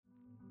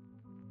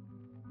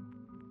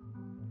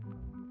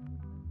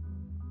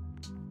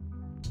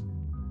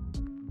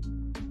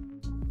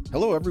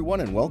Hello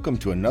everyone and welcome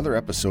to another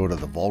episode of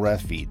the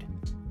Vollrath Feed.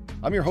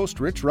 I'm your host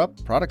Rich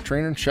Rupp, product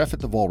trainer and chef at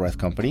the Vollrath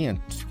Company, and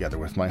together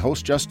with my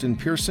host Justin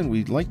Pearson,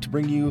 we'd like to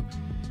bring you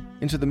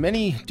into the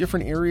many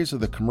different areas of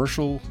the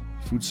commercial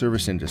food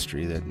service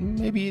industry that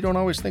maybe you don't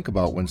always think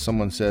about when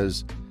someone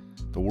says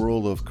the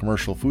world of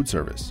commercial food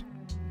service.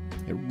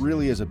 It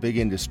really is a big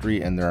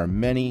industry and there are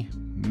many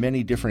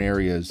different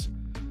areas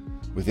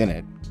within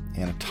it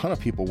and a ton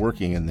of people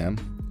working in them,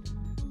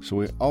 so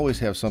we always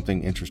have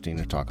something interesting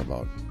to talk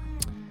about.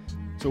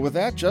 So with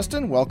that,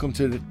 Justin, welcome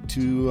to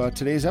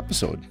today's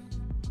episode.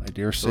 I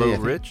dare say. Hello,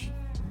 Rich.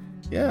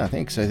 Yeah,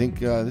 thanks. I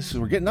think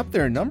we're getting up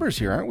there in numbers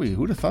here, aren't we?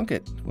 Who'd have thunk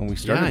it when we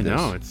started this? Yeah,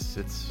 I know.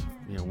 It's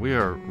we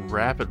are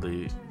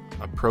rapidly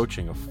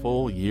approaching a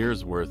full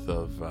year's worth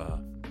of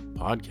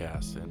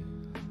podcasts,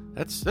 and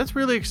that's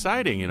really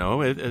exciting.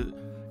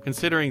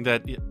 Considering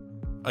that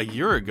a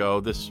year ago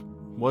this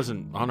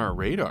wasn't on our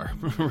radar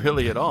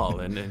really at all,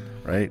 and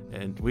right.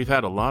 And we've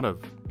had a lot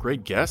of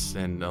great guests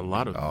and a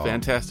lot of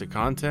fantastic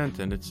content,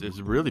 and it's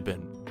really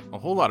been a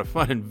whole lot of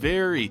fun and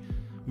very,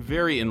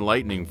 very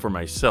enlightening for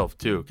myself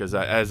too, because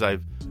as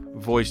I've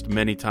voiced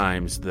many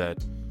times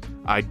that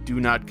I do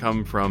not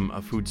come from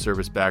a food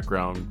service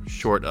background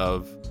short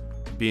of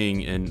being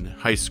in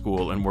high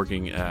school and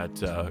working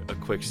at a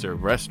quick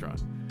serve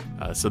restaurant.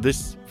 So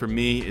this for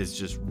me is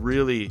just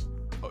really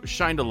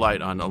shined a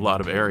light on a lot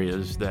of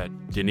areas that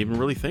didn't even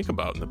really think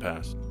about in the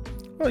past.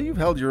 Well, you've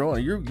held your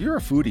own. You're a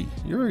foodie.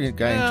 You're a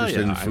guy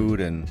interested in food,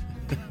 and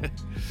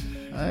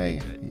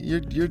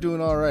you're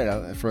doing all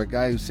right. For a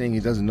guy who's saying he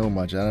doesn't know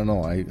much, I don't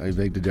know. I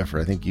beg to differ.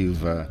 I think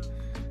you've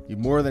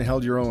more than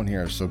held your own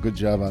here. So good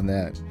job on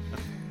that.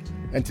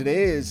 And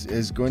today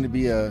is going to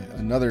be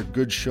another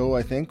good show,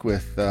 I think,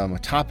 with a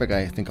topic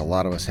I think a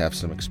lot of us have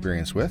some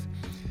experience with.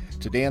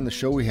 Today on the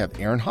show we have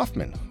Aaron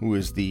Hoffman, who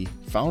is the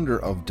founder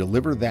of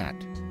Deliver That,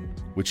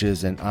 which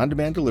is an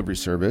on-demand delivery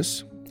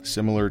service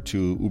similar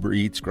to Uber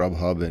Eats,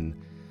 Grubhub, and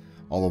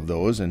all of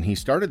those. And he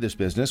started this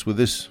business with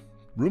his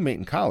roommate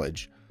in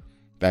college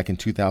back in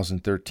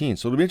 2013.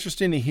 So it'll be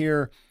interesting to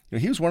hear,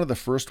 he was one of the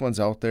first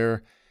ones out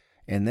there.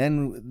 And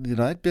then,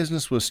 that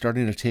business was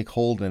starting to take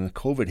hold and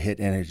COVID hit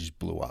and it just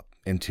blew up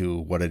into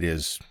what it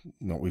is,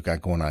 what we've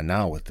got going on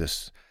now with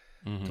this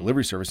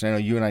delivery service. And I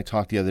know you and I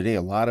talked the other day,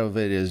 a lot of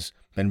it has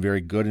been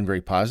very good and very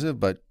positive,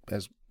 but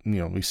as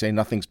we say,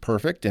 nothing's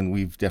perfect, and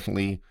we've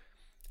definitely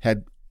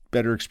had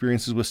better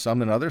experiences with some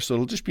than others. So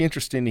it'll just be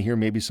interesting to hear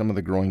maybe some of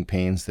the growing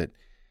pains that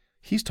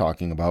he's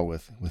talking about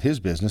with his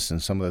business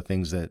and some of the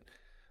things that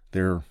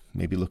they're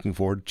maybe looking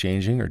forward to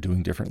changing or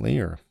doing differently,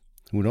 or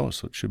who knows.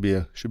 So it should be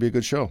a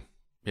good show.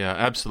 Yeah,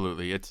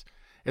 absolutely.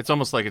 It's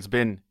almost like it's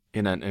been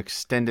in an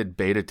extended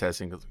beta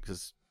testing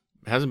because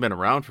it hasn't been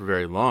around for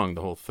very long,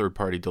 the whole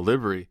third-party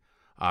delivery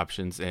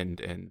options,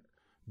 and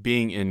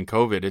being in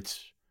COVID,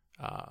 it's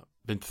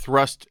been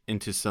thrust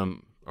into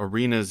some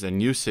arenas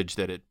and usage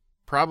that it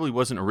probably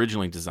wasn't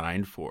originally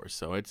designed for.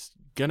 So it's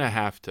going to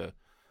have to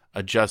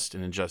adjust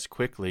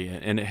quickly,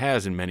 and it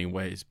has in many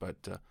ways,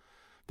 but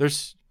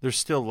there's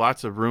still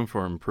lots of room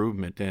for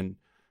improvement. And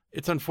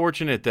it's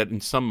unfortunate that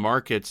in some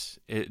markets,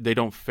 they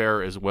don't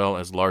fare as well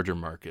as larger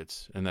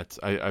markets. And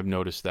I've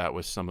noticed that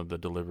with some of the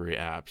delivery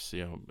apps.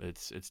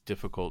 It's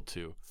difficult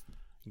to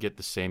get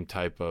the same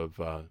type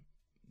of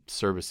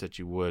service that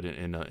you would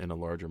in a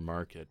larger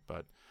market.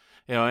 But,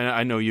 and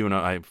I know you and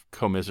I have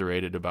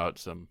commiserated about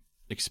some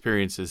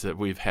experiences that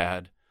we've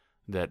had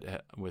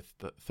that with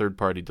the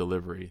third-party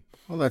delivery.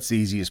 Well, that's the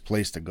easiest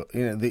place to go.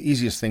 The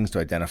easiest things to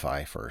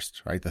identify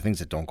first, right? The things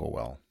that don't go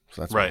well.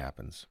 So that's right. What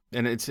happens.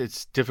 And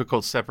it's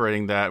difficult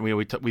separating that.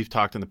 We've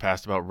talked in the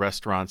past about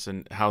restaurants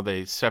and how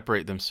they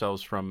separate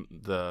themselves from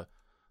the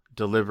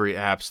delivery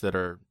apps that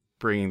are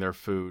bringing their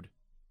food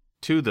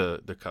to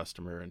the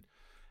customer.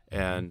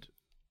 And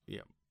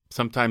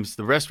sometimes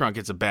the restaurant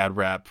gets a bad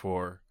rap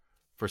for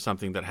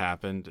something that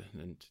happened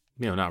and,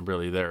 not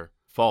really their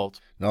fault.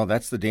 No,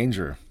 that's the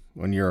danger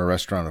when you're a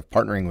restaurant of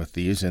partnering with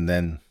these, and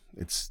then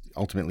it's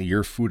ultimately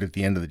your food at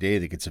the end of the day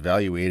that gets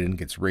evaluated and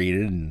gets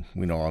rated, and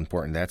we know how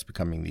important that's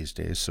becoming these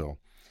days. So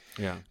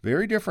yeah,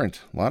 very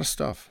different, a lot of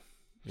stuff.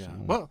 Yeah. So.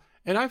 Well,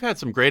 and I've had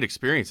some great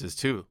experiences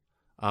too.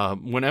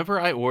 Whenever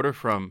I order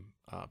from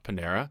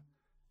Panera,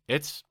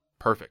 it's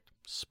perfect,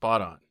 spot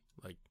on.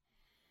 Like,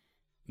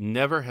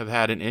 never have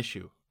had an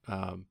issue.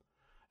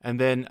 And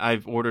then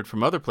I've ordered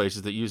from other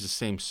places that use the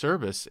same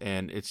service,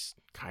 and it's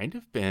kind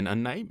of been a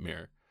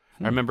nightmare.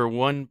 I remember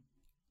one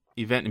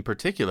event in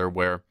particular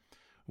where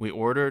we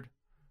ordered,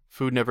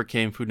 food never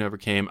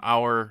came,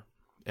 hour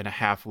and a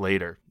half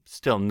later,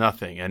 still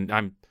nothing. And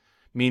I'm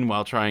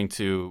meanwhile trying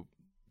to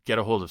get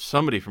a hold of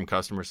somebody from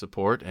customer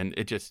support, and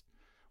it just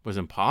was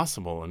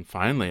impossible. And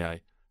finally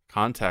I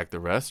contact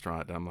the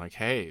restaurant, and I'm like,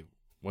 hey,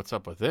 what's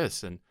up with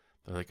this? And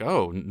they're like,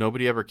 oh,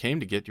 nobody ever came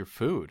to get your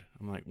food.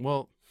 I'm like,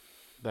 well,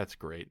 that's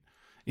great.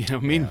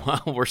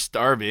 Meanwhile, we're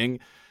starving.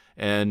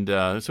 And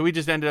so we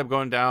just ended up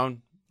going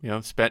down,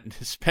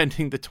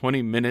 spending the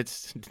 20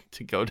 minutes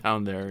to go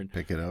down there and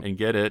pick it up and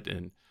get it.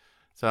 And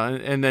so,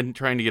 and then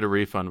trying to get a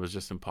refund was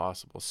just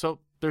impossible. So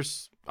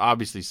there's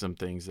obviously some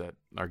things that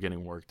are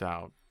getting worked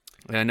out.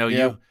 And I know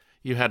Yeah.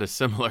 you had a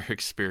similar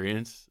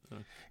experience.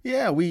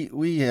 Yeah,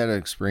 we had an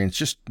experience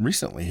just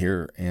recently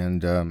here,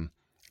 and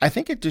I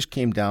think it just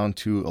came down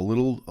to a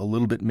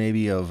little bit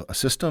maybe of a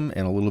system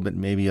and a little bit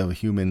maybe of a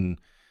human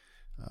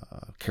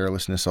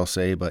carelessness, I'll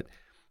say. But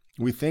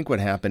we think what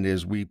happened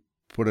is we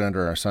put it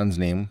under our son's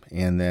name,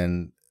 and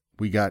then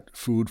we got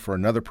food for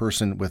another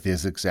person with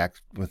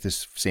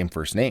his same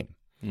first name.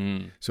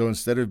 Mm. So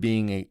instead of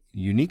being a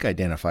unique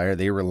identifier,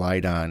 they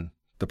relied on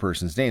the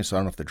person's name. So I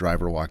don't know if the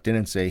driver walked in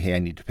and say, "Hey, I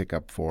need to pick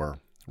up for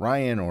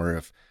Ryan," or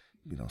if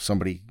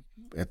somebody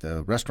at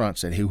the restaurant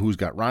said, "Hey, who's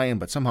got Ryan?"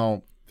 But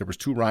somehow there was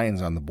 2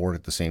 Ryans on the board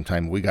at the same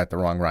time. We got the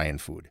wrong Ryan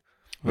food,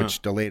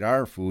 which delayed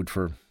our food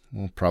for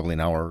probably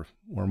an hour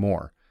or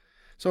more.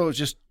 So it was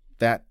just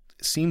that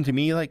seemed to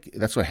me like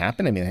that's what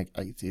happened. I mean,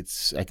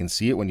 I can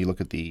see it when you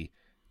look at the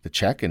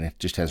check and it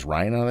just has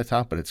Ryan on the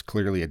top, but it's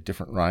clearly a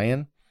different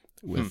Ryan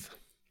with,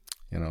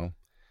 Yeah,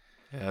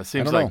 it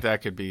seems like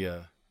that could be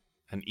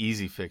an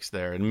easy fix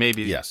there. And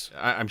maybe, yes,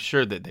 I'm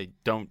sure that they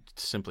don't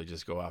simply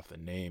just go off the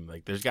name.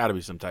 Like there's got to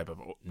be some type of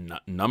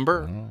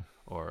number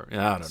or I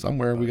don't know.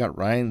 Somewhere we got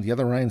Ryan, the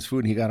other Ryan's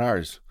food, and he got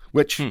ours,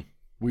 which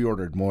we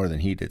ordered more than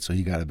he did, so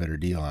he got a better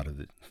deal out of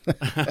it.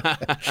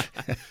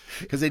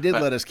 Because they did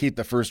let us keep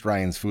the first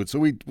Ryan's food, so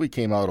we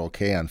came out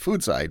okay on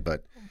food side,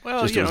 but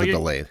just it was a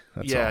delay.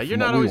 That's all, you're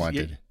not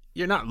always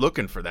you're not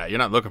looking for that. You're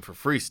not looking for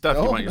free stuff.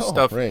 You want your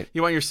stuff. Right.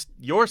 You want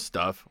your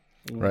stuff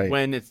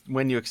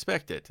when you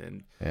expect it.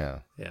 And yeah.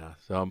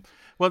 So,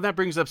 well, that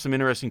brings up some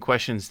interesting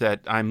questions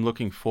that I'm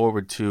looking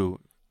forward to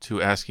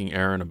asking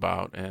Aaron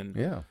about,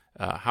 and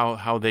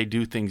how they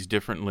do things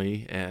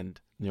differently, and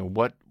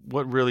what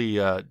really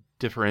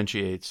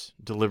differentiates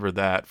Deliver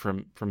That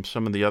from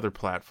some of the other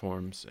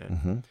platforms.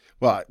 And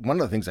well, one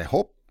of the things I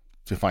hope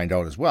to find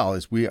out as well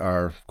is we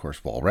are, of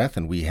course, Vollrath,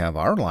 and we have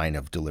our line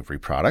of delivery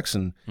products,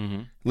 and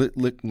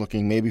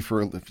looking maybe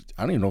for, I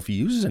don't even know if he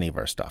uses any of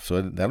our stuff,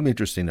 so that'll be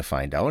interesting to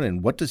find out.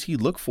 And what does he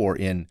look for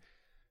in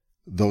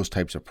those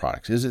types of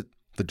products? Is it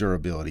the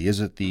durability? Is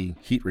it the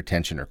heat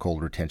retention or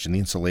cold retention, the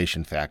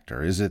insulation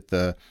factor? Is it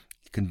the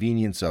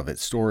convenience of it,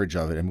 storage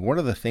of it? I mean, what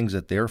are the things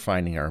that they're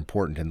finding are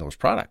important in those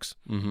products?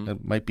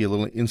 That might be a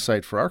little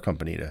insight for our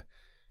company to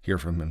hear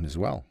from him as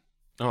well.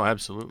 Oh,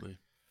 absolutely.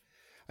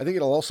 I think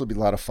it'll also be a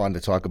lot of fun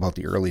to talk about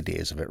the early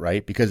days of it,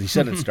 right? Because he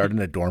said it started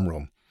in a dorm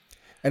room.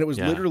 And it was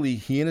literally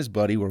he and his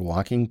buddy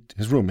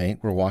his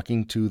roommate were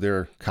walking to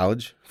their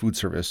college food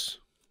service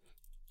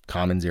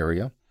commons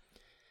area.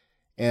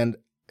 And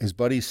his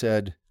buddy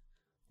said,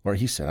 or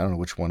he said, I don't know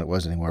which one it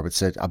was anymore, but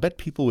said, "I'll bet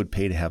people would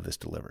pay to have this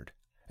delivered."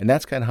 And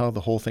that's kind of how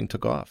the whole thing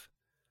took off.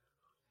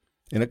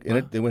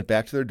 They went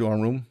back to their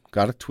dorm room,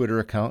 got a Twitter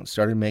account,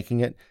 started making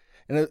it.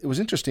 And it was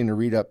interesting to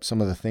read up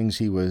some of the things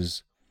he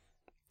was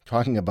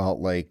talking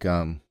about, like,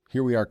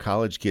 here we are,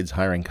 college kids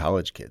hiring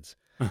college kids.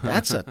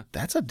 That's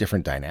a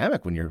different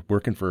dynamic when you're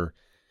working for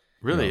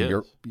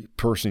your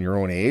person your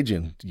own age,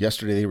 and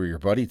yesterday they were your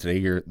buddy, today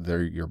you're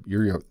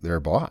their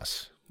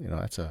boss.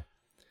 That's a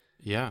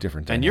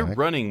different dynamic. And you're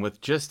running with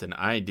just an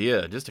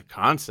idea, just a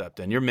concept,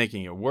 and you're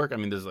making it work. I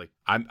mean, there's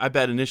I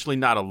bet initially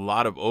not a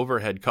lot of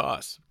overhead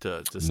costs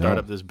to start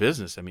up this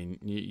business. I mean,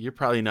 you're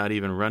probably not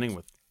even running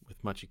with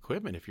much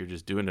equipment if you're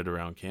just doing it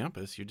around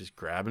campus. You're just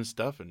grabbing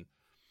stuff and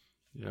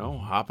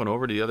hopping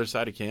over to the other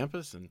side of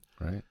campus, and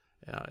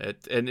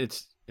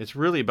it's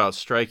really about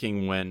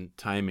striking when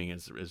timing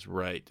is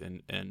right,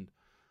 and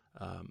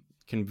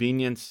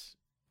convenience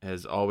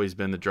has always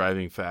been the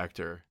driving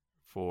factor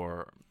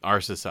for our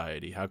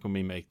society. How can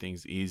we make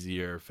things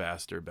easier,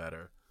 faster,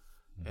 better?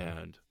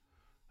 And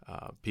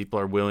people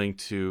are willing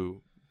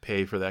to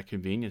pay for that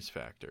convenience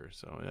factor.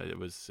 So it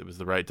was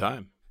the right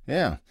time.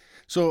 Yeah.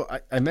 So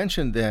I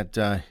mentioned that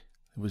it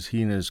was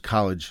he and his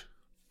college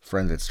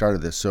friend that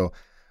started this. So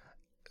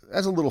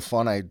as a little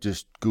fun, I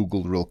just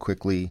Googled real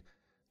quickly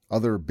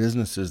other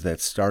businesses that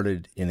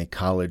started in a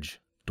college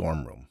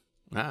dorm room.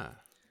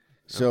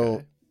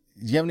 So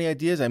do you have any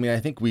ideas? I mean, I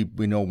think we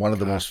know one of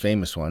the most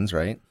famous ones,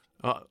 right?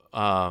 He's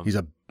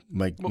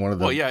one of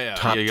the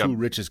top 2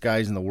 richest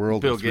guys in the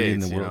world. Bill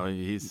Gates, in the world.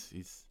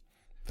 He's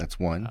that's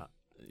one.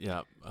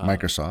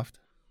 Microsoft.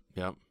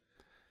 Yep.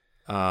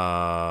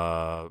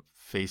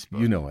 Facebook.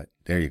 You know it.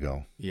 There you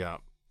go. Yeah.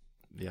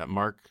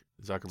 Mark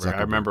Zuckerberg.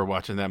 I remember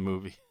watching that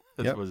movie.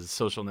 That was a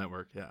Social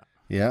Network.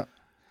 Yeah.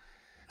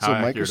 So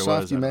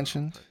Microsoft you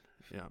mentioned.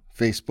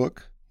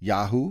 Facebook,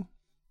 Yahoo,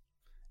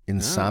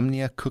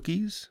 Insomnia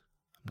Cookies.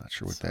 I'm not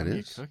sure what that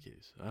is.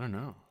 Cookies. I don't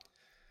know.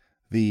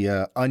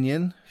 The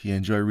Onion. If you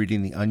enjoy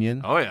reading the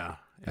Onion. Oh yeah.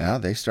 Yeah,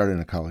 they started in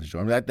a college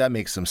dorm. That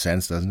makes some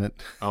sense, doesn't it?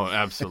 Oh,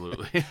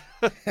 absolutely.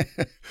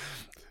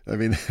 I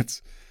mean,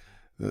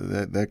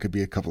 that could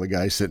be a couple of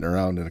guys sitting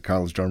around in a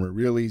college dorm.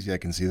 Real easy. I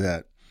can see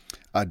that.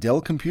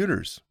 Dell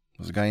Computers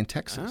was a guy in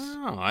Texas.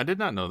 Oh, I did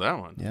not know that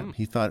one. Yeah,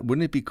 he thought,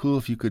 wouldn't it be cool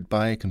if you could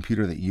buy a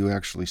computer that you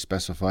actually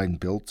specified and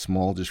built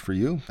small just for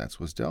you? That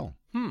was Dell.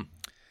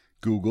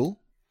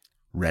 Google,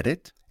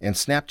 Reddit, and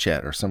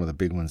Snapchat are some of the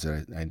big ones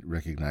that I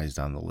recognized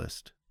on the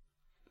list.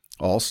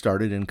 All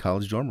started in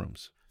college dorm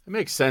rooms. It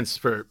makes sense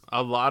for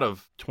a lot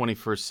of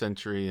 21st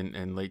century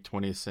and late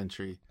 20th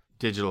century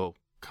digital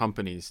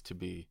companies to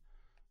be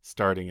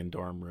starting in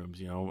dorm rooms.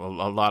 You know,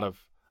 a lot of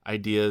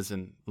ideas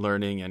and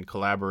learning and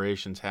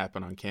collaborations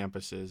happen on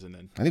campuses. And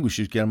then I think we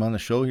should get him on the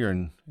show here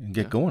and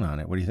get going on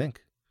it. What do you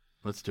think?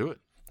 let's do it.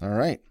 All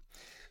right.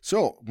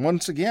 So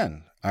once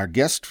again, our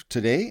guest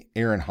today,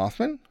 Aaron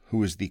Hoffman,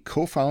 who is the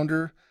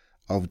co-founder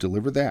of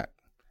Deliver That.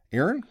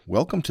 Aaron,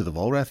 welcome to the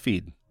Vollrath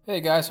Feed.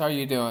 Hey guys, how are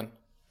you doing?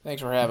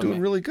 Thanks for having me.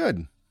 Doing really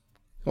good.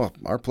 Well,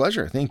 our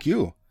pleasure. Thank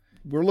you.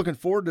 We're looking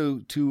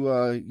forward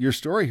to your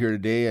story here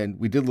today, and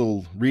we did a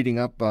little reading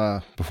up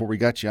before we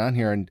got you on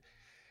here. And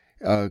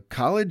a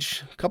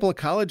couple of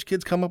college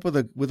kids come up with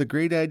a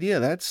great idea.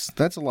 That's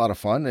a lot of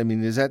fun. I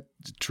mean, is that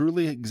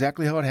truly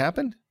exactly how it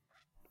happened?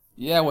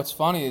 Yeah, what's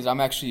funny is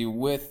I'm actually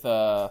with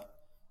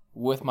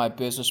my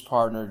business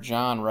partner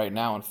John right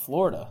now in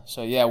Florida.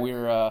 So yeah,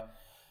 we're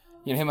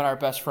him and I are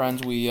best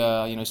friends. We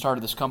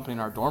started this company in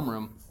our dorm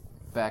room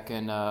back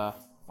in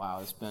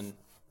it's been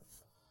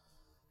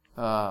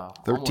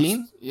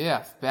 13?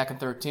 Yeah, back in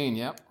 13.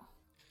 Yep,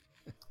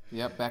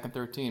 back in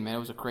 13. Man, it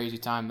was a crazy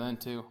time then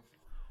too.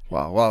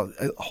 Wow, well,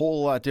 a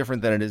whole lot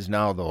different than it is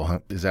now, though. Huh?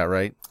 Is that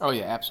right? Oh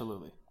yeah,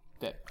 absolutely.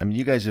 I mean,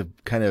 you guys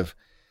have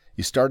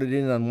you started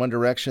in on one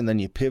direction, then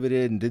you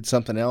pivoted and did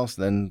something else,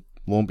 then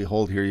lo and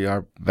behold, here you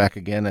are back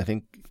again. I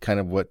think kind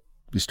of what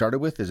we started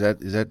with. Is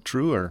that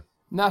true or?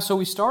 No, so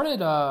we started.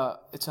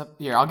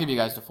 Here, I'll give you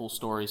guys the full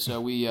story.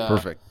 So we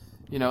Perfect.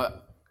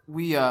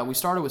 We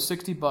started with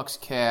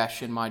 $60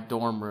 cash in my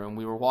dorm room.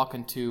 We were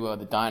walking to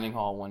the dining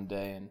hall one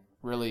day, and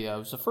really it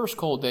was the first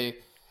cold day.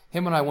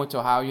 Him and I went to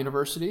Ohio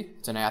University.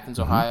 It's in Athens,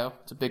 Ohio.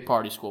 It's a big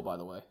party school, by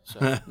the way. So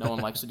no one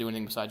likes to do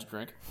anything besides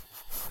drink.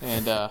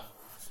 And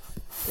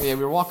we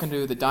were walking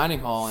to the dining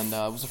hall, and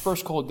it was the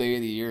first cold day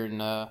of the year.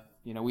 And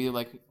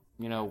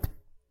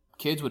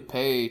kids would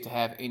pay to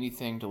have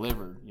anything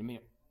delivered.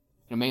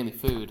 Mainly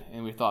food.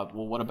 And we thought,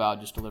 well, what about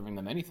just delivering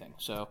them anything?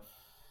 So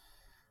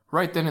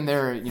right then and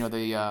there,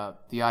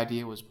 the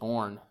idea was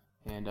born,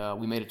 and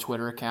we made a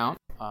Twitter account,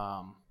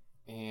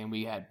 and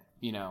we had,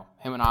 him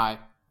and I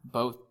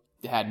both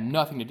had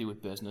nothing to do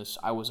with business.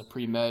 I was a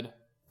pre-med,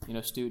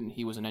 student.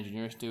 He was an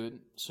engineering student,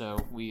 so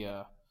we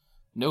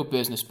no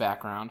business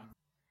background.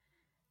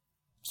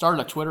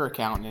 Started a Twitter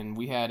account, and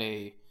we had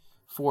a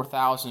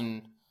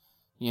 4,000,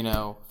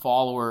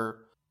 follower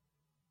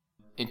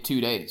in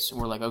 2 days,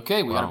 and we're like,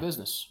 okay, we got a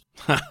business.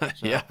 So,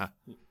 yeah.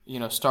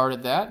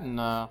 Started that, and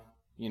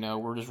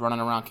we're just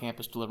running around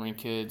campus delivering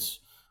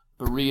kids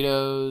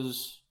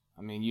burritos.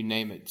 I mean, you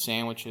name it,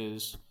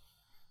 sandwiches,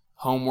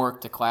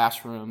 homework to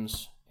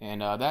classrooms,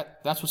 and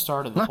that's what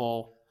started the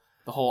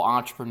whole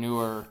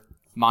entrepreneur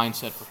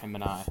mindset for him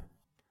and I.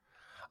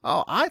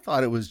 Oh, I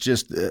thought it was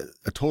just a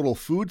total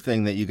food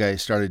thing that you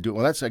guys started doing.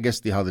 Well, that's, I guess,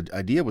 how the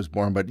idea was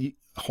born, but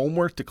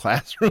homework to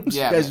classrooms?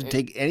 Yeah, you guys would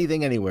take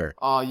anything anywhere.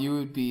 Oh, you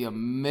would be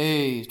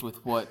amazed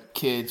with what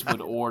kids would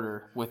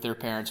order with their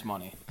parents'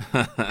 money.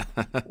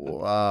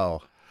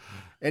 Wow.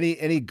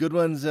 Any good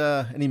ones,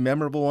 any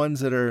memorable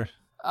ones that are?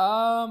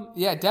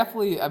 Yeah,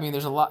 definitely. I mean,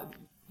 there's a lot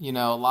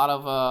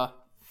of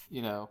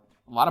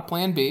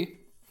plan B.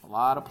 A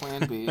lot of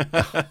plan B.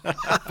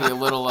 Be a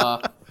little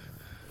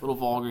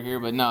vulgar here,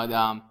 but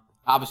no,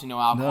 obviously no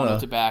alcohol, no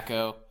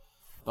tobacco.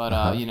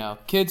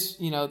 But, kids,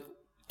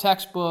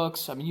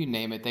 textbooks, I mean, you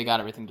name it, they got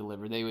everything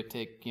delivered. They would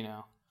take,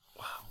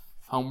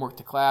 homework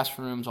to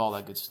classrooms, all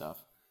that good stuff.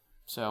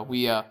 So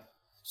we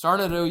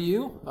started at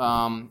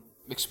OU,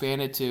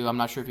 expanded to, I'm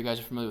not sure if you guys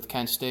are familiar with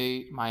Kent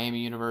State, Miami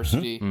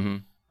University,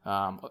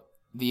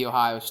 the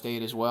Ohio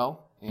State as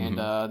well. And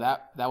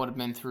that would have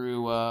been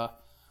through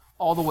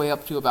all the way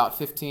up to about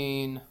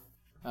 15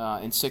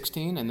 in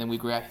 16, and then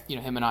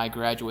him and I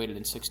graduated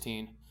in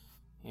 16,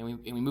 and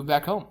we moved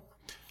back home.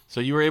 So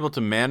you were able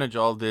to manage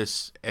all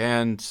this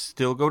and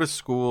still go to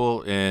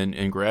school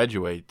and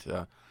graduate.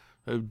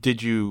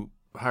 Did you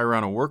hire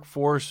on a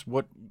workforce?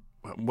 What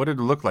did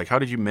it look like? How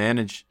did you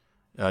manage?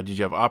 Did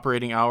you have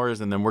operating hours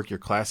and then work your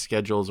class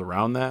schedules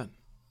around that?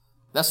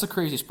 That's the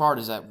craziest part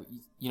is that,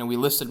 we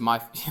listed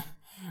when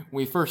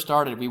we first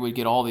started, we would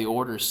get all the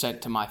orders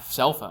sent to my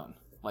cell phone.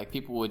 Like,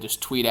 people would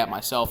just tweet at my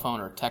cell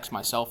phone or text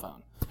my cell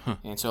phone.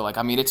 And so,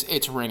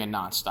 it's ringing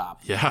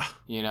nonstop. Yeah.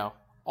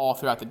 All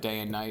throughout the day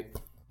and night.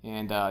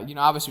 And,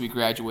 obviously we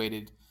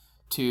graduated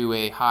to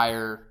a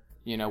higher,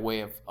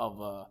 way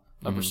of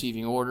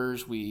receiving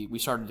orders. We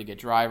started to get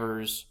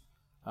drivers.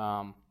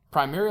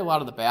 Primarily a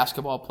lot of the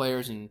basketball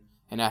players and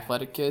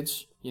athletic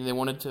kids, they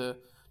wanted to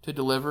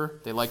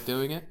deliver. They liked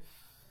doing it.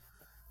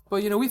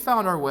 But, we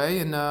found our way,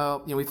 and,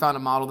 we found a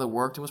model that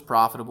worked and was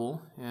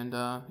profitable. And,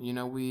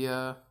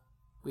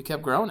 we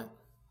kept growing it.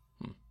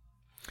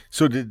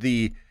 So did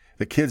the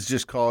kids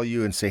just call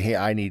you and say, hey,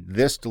 I need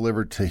this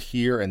delivered to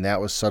here, and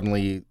that was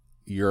suddenly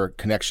your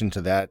connection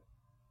to that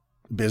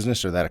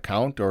business or that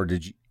account? Or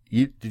did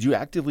you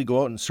actively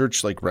go out and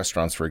search, like,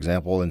 restaurants, for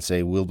example, and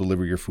say, we'll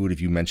deliver your food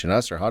if you mention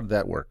us? Or how did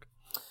that work?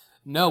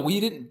 No, we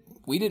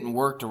didn't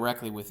work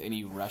directly with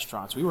any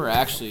restaurants. We were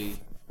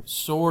actually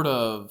sort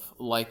of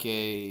like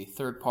a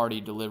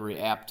third-party delivery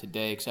app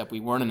today, except we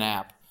weren't an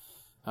app.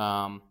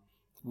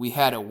 We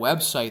had a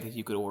website that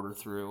you could order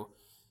through,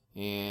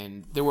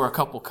 and there were a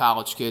couple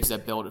college kids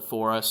that built it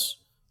for us.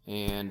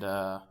 And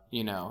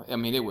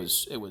it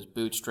was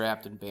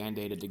bootstrapped and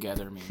band-aided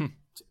together. I mean,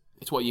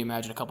 it's what you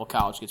imagine a couple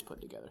college kids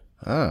put together.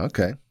 Oh,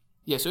 okay.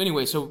 Yeah. So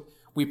anyway,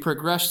 we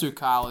progressed through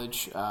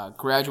college,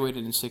 graduated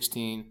in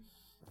 2016,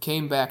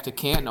 came back to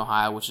Canton,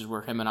 Ohio, which is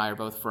where him and I are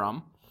both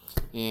from,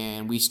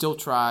 and we still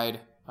tried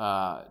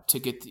to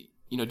get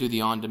do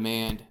the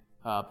on-demand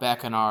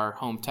back in our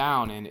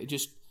hometown, and it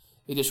just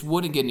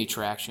wouldn't get any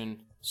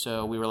traction.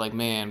 So we were like,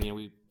 man,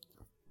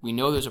 we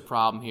know there's a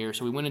problem here.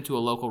 So we went into a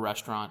local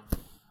restaurant.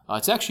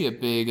 It's actually a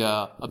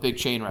big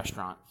chain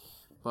restaurant,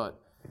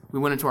 but we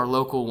went into our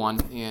local one,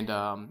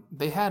 and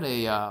they had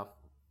a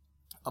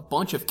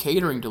bunch of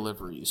catering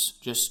deliveries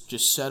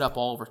just set up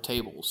all over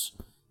tables.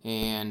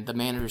 And the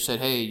manager said,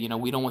 hey,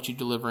 we don't want you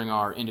delivering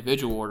our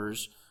individual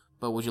orders,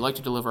 but would you like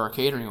to deliver our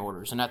catering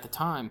orders? And at the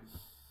time,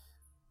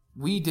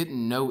 we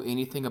didn't know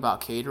anything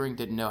about catering,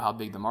 didn't know how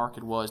big the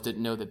market was,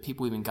 didn't know that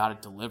people even got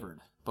it delivered.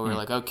 But we were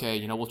like,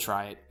 okay, we'll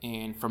try it.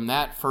 And from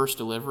that first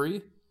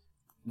delivery,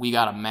 we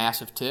got a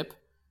massive tip.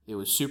 It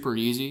was super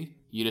easy.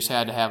 You just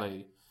had to have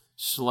a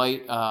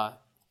slight,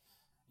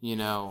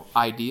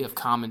 idea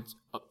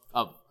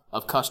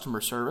of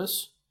customer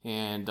service,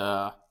 and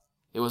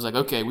it was like,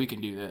 okay, we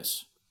can do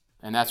this,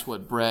 and that's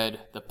what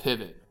bred the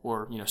pivot,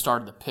 or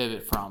started the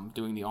pivot from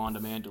doing the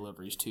on-demand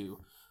deliveries to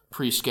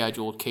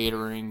pre-scheduled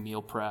catering,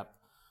 meal prep,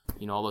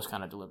 all those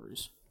kind of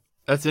deliveries.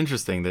 That's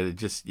interesting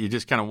that you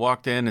just kind of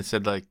walked in and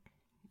said like,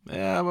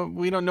 yeah, well,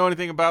 we don't know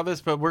anything about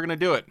this, but we're gonna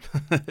do it.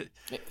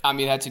 I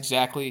mean, that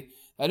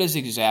is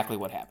exactly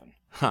what happened.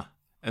 Huh.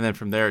 And then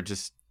from there, it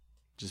just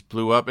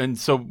blew up. And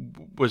so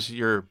was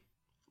your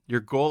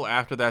goal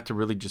after that to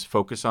really just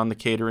focus on the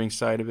catering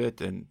side of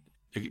it and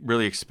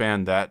really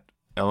expand that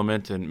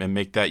element and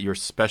make that your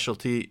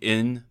specialty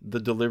in the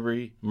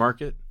delivery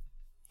market?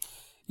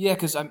 Yeah,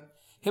 because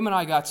him and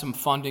I got some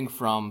funding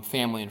from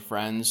family and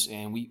friends,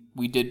 and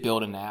we did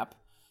build an app,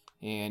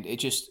 and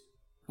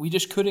we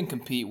just couldn't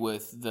compete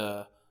with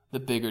the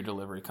bigger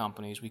delivery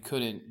companies. We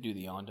couldn't do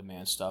the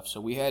on-demand stuff, so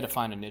we had to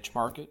find a niche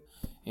market.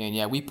 And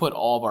yeah, we put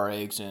all of our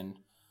eggs in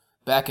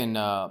back in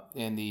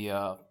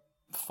the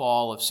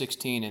fall of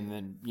 2016, and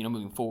then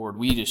moving forward,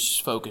 we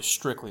just focused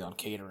strictly on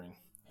catering,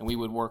 and we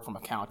would work from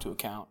account to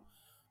account.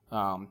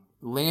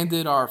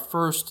 Landed our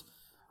first,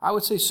 I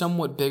would say,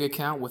 somewhat big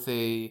account with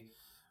a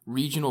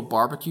regional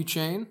barbecue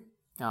chain.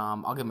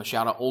 I'll give them a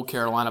shout out, Old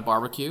Carolina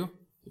Barbecue.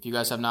 If you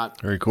guys have not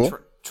Very cool.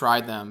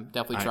 Tried them,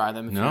 definitely try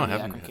them. If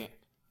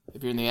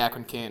you're in the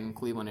Akron, Canton,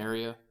 Cleveland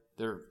area,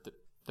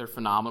 they're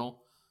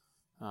phenomenal.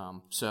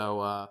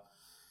 So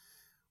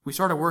we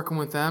started working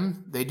with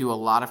them. They do a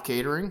lot of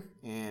catering,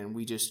 and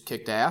we just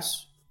kicked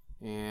ass.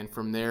 And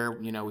from there,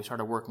 we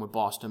started working with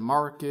Boston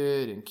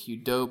Market and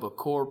Qdoba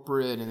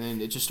Corporate, and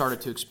then it just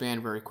started to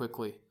expand very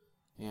quickly.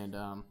 And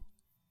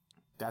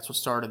that's what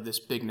started this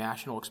big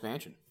national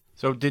expansion.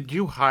 So did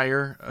you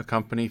hire a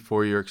company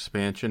for your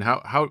expansion?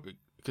 How?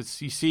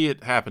 Because you see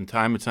it happen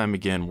time and time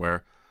again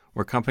where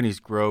companies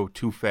grow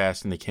too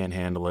fast and they can't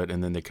handle it,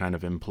 and then they kind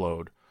of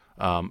implode.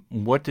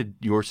 What did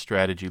your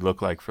strategy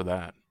look like for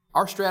that?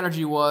 Our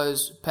strategy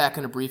was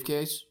packing a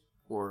briefcase,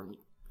 or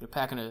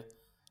packing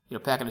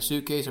a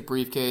suitcase, a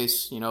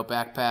briefcase,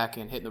 backpack,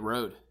 and hitting the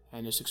road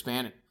and just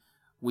expanding.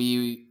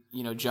 We,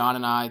 John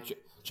and I,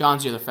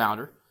 John's the other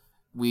founder.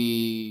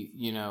 We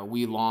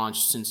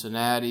launched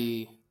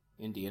Cincinnati,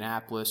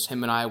 Indianapolis.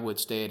 Him and I would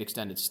stay at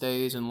extended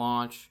stays and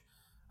launch.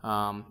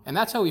 And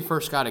that's how we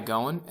first got it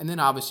going. And then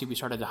obviously we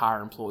started to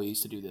hire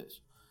employees to do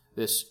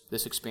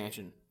this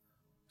expansion.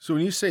 So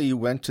when you say you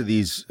went to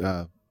these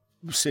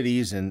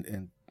cities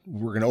and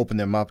we're going to open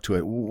them up to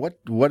it,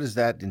 what does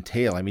that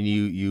entail? I mean,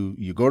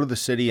 you go to the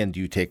city and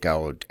do you take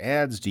out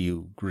ads? Do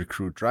you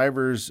recruit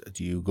drivers?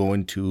 Do you go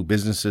into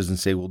businesses and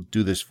say, we'll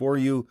do this for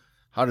you?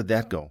 How did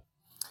that go?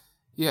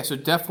 Yeah, so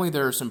definitely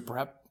there's some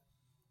prep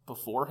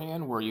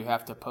beforehand where you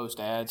have to post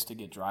ads to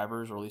get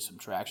drivers or at least some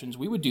tractions.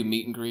 We would do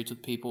meet and greets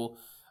with people.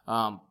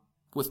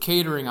 With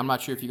catering, I'm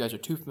not sure if you guys are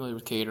too familiar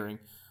with catering,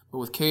 but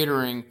with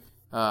catering,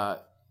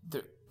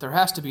 there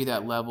has to be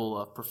that level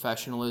of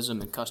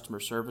professionalism and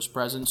customer service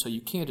present. So you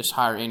can't just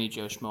hire any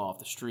Joe Schmo off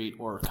the street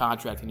or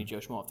contract any Joe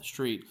Schmo off the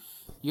street.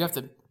 You have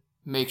to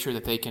make sure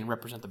that they can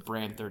represent the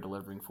brand that they're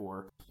delivering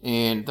for.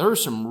 And there are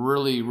some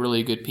really,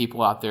 really good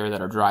people out there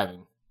that are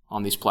driving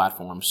on these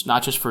platforms,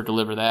 not just for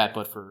Deliver That,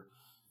 but for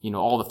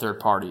all the third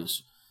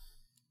parties.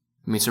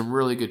 I mean, some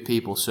really good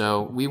people.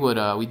 So we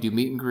do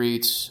meet and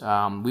greets.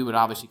 We would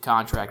obviously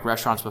contract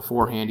restaurants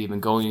beforehand,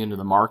 even going into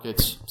the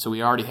markets. So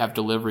we already have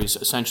deliveries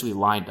essentially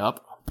lined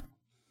up.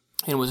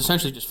 And it was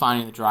essentially just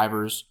finding the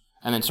drivers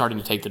and then starting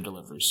to take the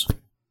deliveries.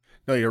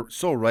 No, you're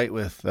so right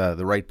with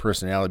the right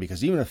personality,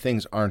 because even if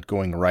things aren't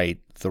going right,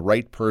 the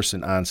right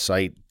person on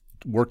site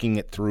working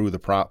it through, the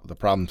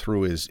problem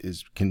through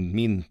can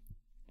mean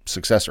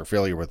success or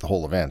failure with the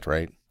whole event,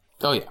 right?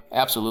 Oh yeah,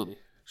 absolutely.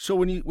 So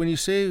when you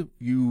say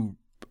you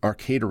are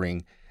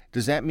catering,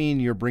 does that mean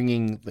you're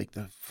bringing like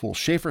the full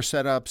Schaefer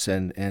setups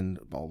and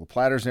all the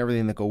platters and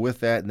everything that go with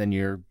that, and then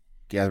you're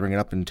gathering it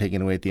up and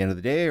taking it away at the end of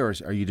the day, or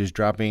are you just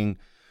dropping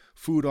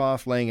food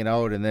off, laying it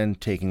out, and then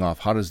taking off?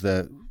 How does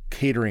the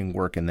catering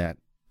work in that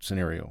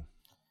scenario?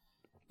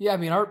 Yeah, I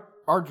mean,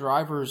 our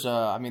drivers,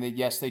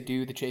 yes, they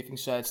do the chafing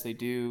sets. They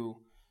do,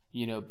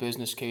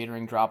 business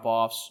catering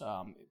drop-offs.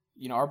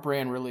 Our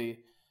brand really,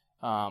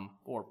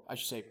 or I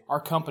should say, our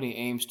company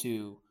aims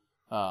to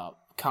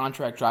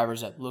contract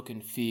drivers that look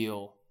and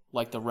feel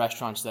like the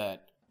restaurants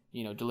that,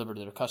 deliver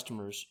to their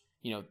customers,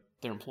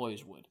 their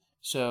employees would.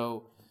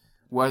 So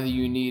whether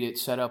you need it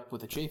set up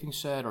with a chafing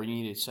set or you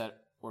need it set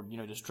or,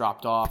 just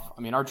dropped off,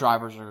 I mean, our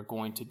drivers are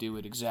going to do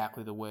it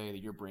exactly the way that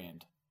your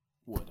brand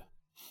would.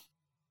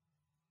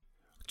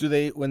 Do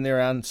they, when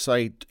they're on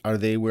site, are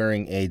they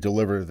wearing a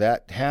Deliver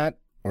That hat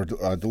or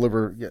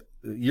Deliver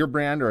your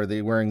brand, or are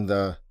they wearing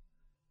the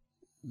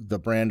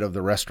brand of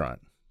the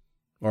restaurant?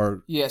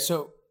 Or yeah,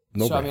 so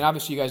brand? I mean,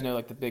 obviously you guys know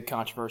like the big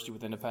controversy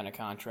with independent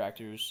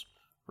contractors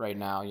right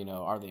now.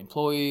 Are they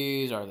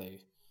employees? Are they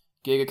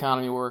gig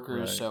economy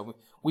workers? Right. So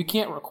we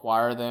can't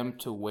require them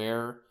to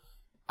wear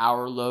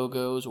our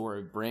logos or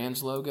a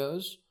brand's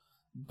logos,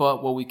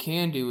 but what we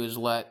can do is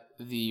let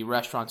the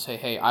restaurant say,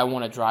 hey, I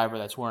want a driver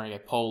that's wearing a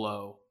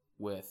polo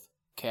with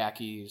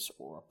khakis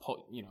or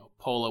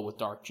polo with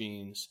dark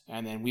jeans,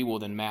 and then we will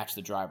then match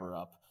the driver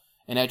up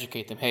and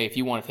educate them, hey, if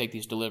you want to take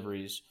these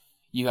deliveries,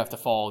 you have to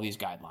follow these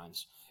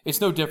guidelines.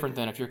 It's no different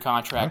than if you're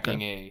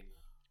contracting a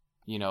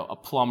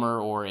plumber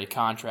or a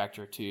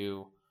contractor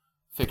to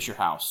fix your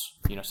house,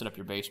 set up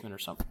your basement or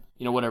something,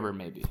 whatever it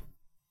may be.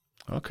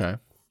 Okay.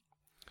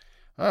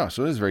 Oh,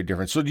 so it is very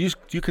different. So do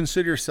you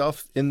consider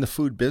yourself in the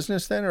food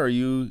business then, or are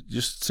you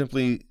just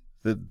simply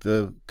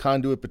the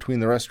conduit between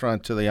the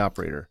restaurant to the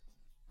operator?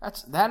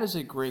 That is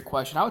a great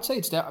question. I would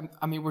say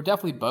we're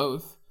definitely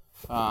both.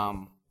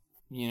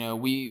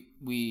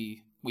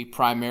 We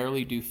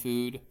primarily do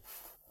food,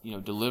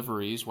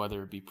 deliveries,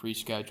 whether it be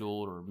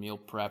pre-scheduled or meal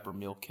prep or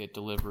meal kit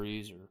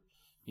deliveries or,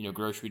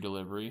 grocery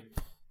delivery.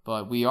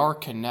 But we are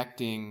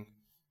connecting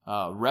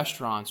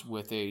restaurants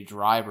with a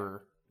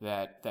driver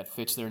that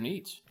fits their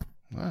needs.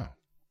 Wow.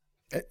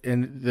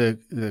 And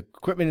the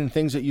equipment and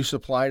things that you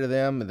supply to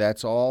them,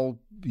 that's all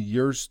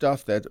your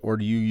stuff, or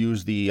do you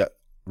use the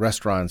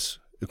restaurant's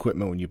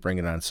equipment when you bring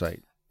it on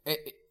site?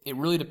 It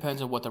really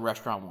depends on what the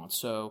restaurant wants.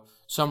 So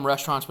some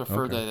restaurants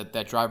prefer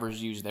that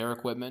drivers use their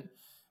equipment.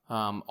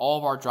 All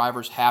of our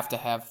drivers have to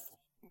have,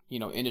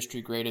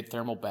 industry-graded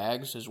thermal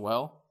bags as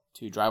well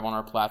to drive on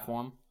our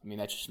platform. I mean,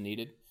 that's just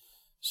needed.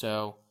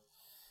 So,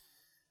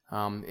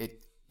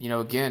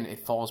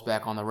 it falls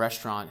back on the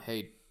restaurant.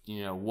 Hey,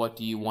 what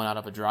do you want out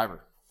of a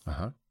driver?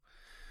 Uh-huh.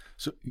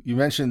 So you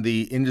mentioned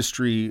the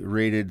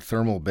industry-rated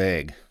thermal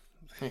bag.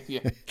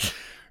 Yeah.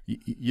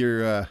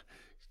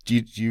 Do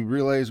you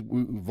realize,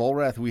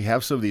 Vollrath, we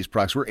have some of these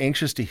products. We're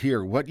anxious to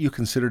hear what you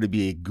consider to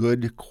be a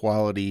good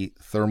quality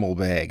thermal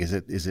bag. Is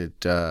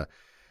it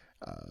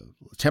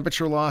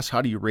temperature loss?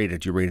 How do you rate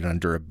it? Do you rate it on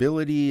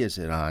durability? Is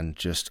it on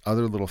just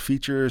other little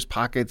features,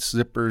 pockets,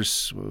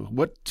 zippers?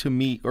 What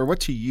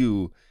to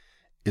you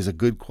is a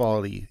good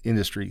quality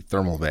industry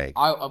thermal bag?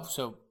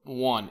 So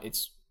one,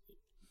 its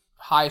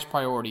highest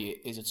priority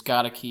is it's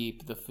got to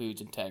keep the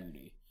food's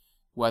integrity.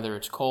 Whether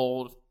it's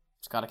cold,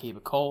 it's got to keep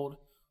it cold.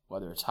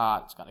 Whether it's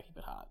hot, it's got to keep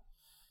it hot.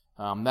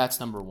 That's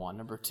number one.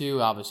 Number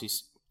two, obviously,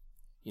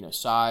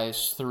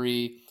 size.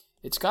 Three,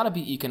 it's got to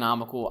be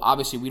economical.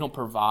 Obviously, we don't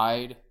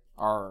provide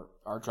our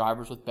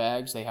drivers with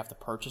bags. They have to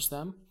purchase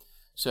them.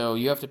 So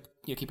you have to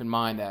keep in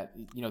mind that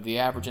the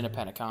average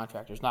independent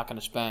contractor is not going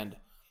to spend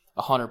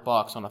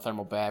 $100 on a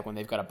thermal bag when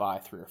they've got to buy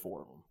 3 or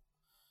 4 of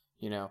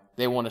them.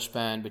 They want to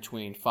spend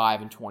between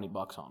 $5 and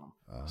 $20 on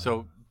them.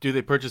 So do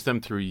they purchase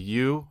them through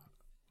you,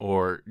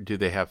 or do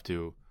they have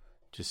to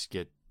just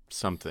get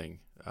something?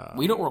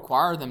 We don't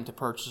require them to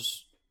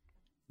purchase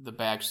the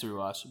bags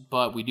through us,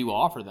 but we do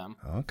offer them.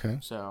 Okay.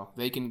 So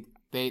they need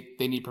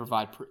to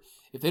provide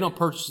if they don't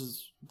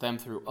purchase them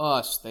through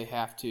us, they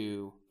have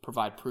to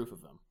provide proof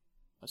of them,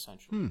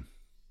 essentially.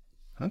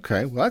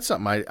 Okay. Well, that's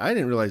something I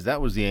didn't realize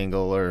that was the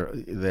angle, or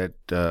that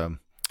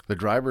the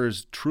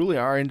drivers truly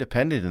are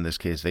independent in this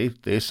case.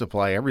 They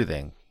supply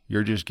everything.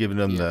 You're just giving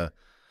them the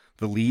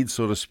lead,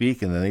 so to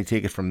speak, and then they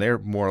take it from there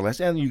more or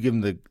less. And you give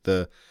them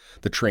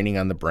the training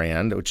on the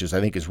brand, which I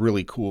think is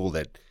really cool,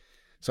 that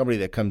somebody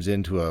that comes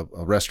into a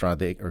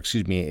restaurant,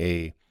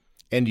 a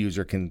end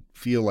user can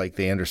feel like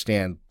they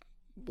understand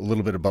a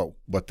little bit about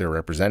what they're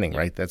representing,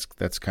 right?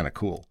 That's kind of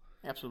cool.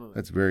 Absolutely.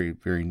 That's very,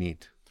 very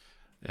neat.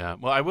 Yeah.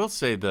 Well, I will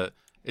say that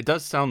it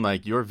does sound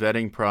like your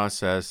vetting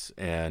process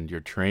and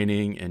your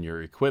training and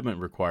your equipment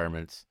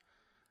requirements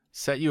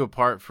set you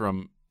apart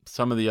from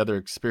some of the other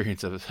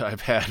experiences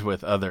I've had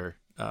with other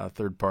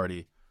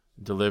third-party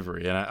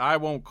delivery. And I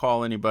won't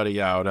call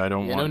anybody out. I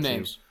don't want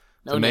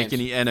to make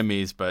any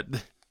enemies, but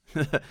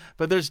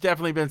but there's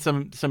definitely been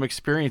some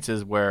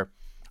experiences where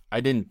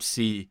I didn't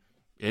see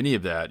any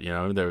of that.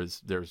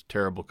 There was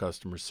terrible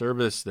customer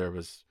service.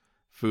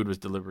 Food was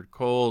delivered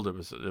cold.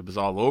 It was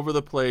all over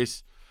the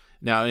place.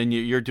 Now, and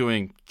you're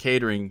doing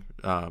catering,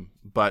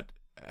 but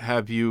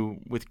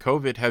with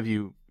COVID, have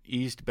you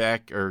eased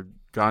back or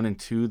gone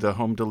into the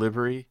home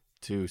delivery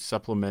to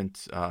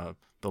supplement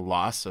the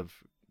loss of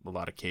a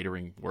lot of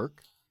catering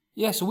work?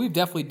 Yeah, so we've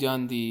definitely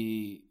done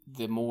the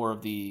more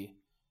of the,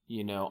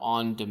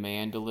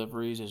 on-demand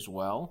deliveries as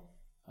well.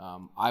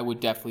 I would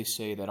definitely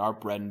say that our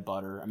bread and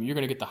butter, I mean, you're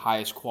going to get the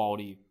highest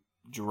quality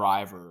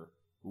driver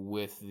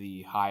with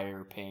the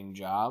higher paying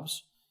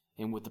jobs.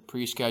 And with the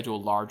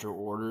pre-scheduled larger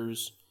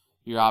orders,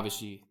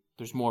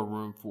 there's more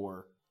room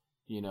for,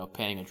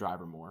 paying a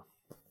driver more.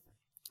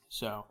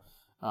 So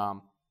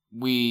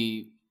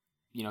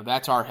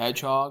that's our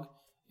hedgehog,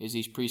 is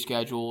these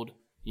pre-scheduled,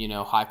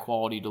 high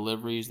quality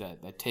deliveries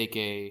that take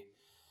a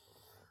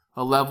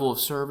level of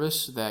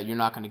service that you're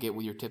not going to get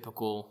with your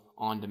typical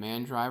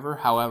on-demand driver.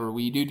 However,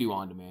 we do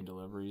on-demand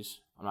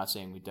deliveries. I'm not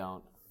saying we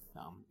don't.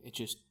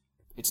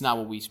 It's not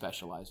what we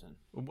specialize in.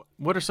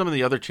 What are some of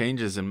the other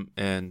changes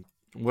and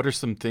what are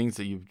some things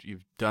that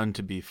you've done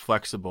to be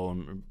flexible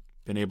and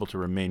been able to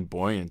remain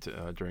buoyant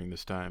during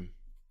this time?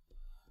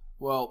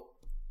 Well,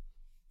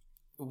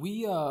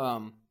 we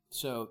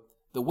so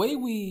the way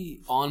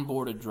we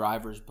onboarded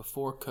drivers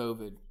before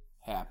COVID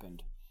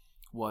happened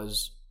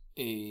was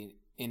an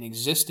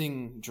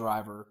existing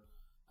driver,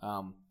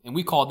 and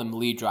we called them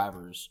lead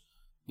drivers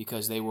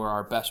because they were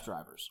our best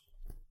drivers.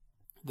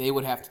 They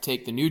would have to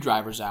take the new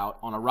drivers out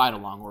on a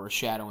ride-along or a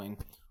shadowing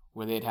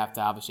where they'd have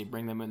to obviously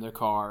bring them in their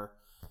car,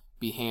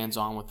 be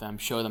hands-on with them,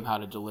 show them how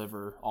to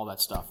deliver, all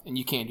that stuff. And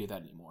you can't do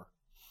that anymore.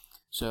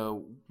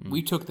 So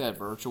we took that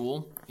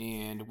virtual,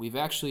 and we've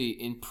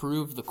actually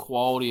improved the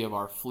quality of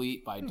our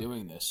fleet by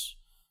doing this,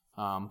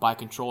 by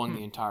controlling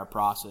the entire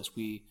process.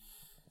 We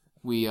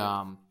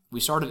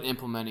started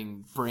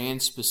implementing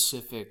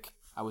brand-specific,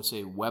 I would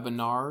say,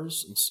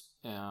 webinars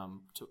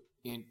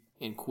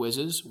and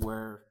quizzes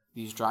where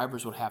these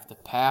drivers would have to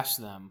pass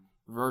them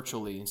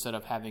virtually instead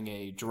of having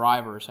a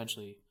driver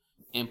essentially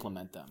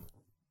implement them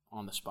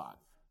on the spot.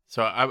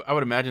 So I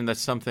would imagine that's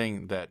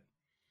something that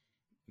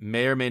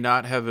may or may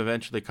not have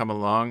eventually come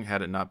along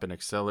had it not been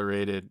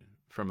accelerated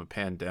from a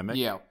pandemic.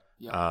 Yeah.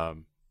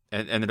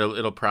 And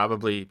it'll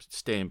probably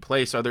stay in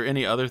place. Are there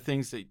any other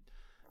things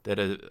that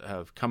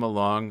have come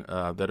along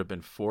that have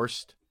been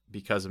forced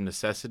because of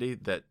necessity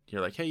that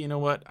you're like, hey, you know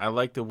what? I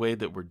like the way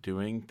that we're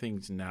doing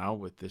things now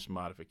with this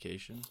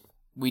modification.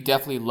 We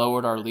definitely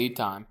lowered our lead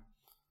time.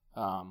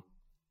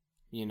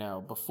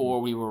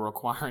 Before we were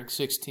requiring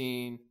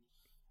 16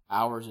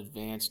 hours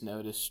advance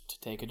notice to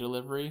take a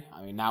delivery.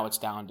 I mean, now it's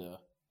down to,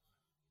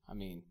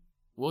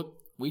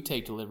 we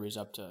take deliveries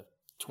up to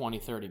 20,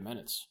 30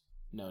 minutes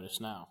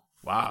notice now.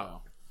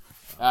 Wow.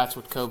 So that's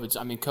what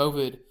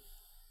COVID,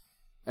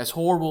 as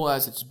horrible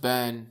as it's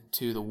been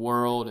to the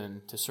world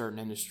and to certain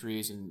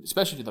industries, and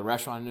especially to the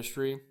restaurant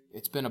industry,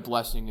 it's been a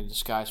blessing in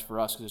disguise for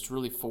us because it's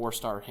really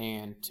forced our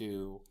hand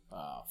to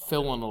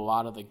fill in a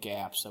lot of the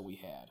gaps that we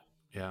had.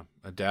 Yeah,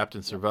 adapt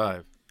and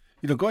survive.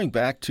 Going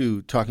back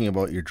to talking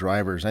about your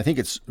drivers, I think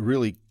it's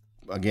really,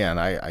 again,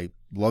 I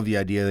love the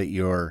idea that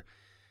you're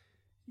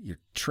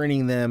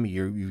training them,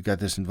 you've got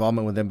this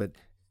involvement with them, but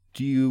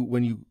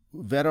when you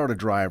vet out a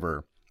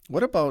driver,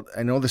 what about,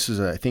 I know this is,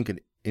 I think, an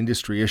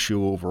industry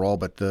issue overall,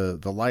 but the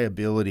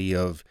liability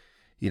of,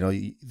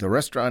 the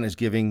restaurant is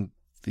giving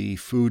the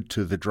food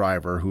to the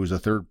driver who's a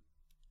third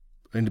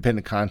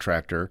independent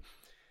contractor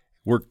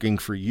working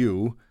for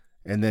you,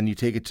 and then you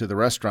take it to the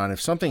restaurant.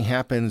 If something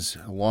happens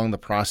along the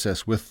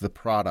process with the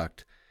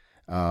product,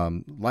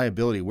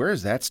 liability, where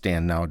does that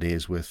stand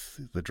nowadays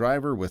with the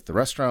driver, with the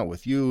restaurant,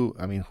 with you?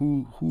 I mean,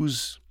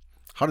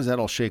 how does that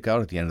all shake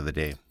out at the end of the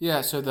day?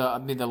 Yeah, so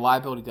the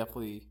liability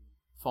definitely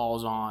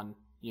falls on,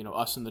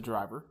 us and the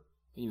driver.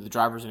 The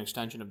driver's an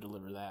extension of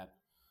Deliver That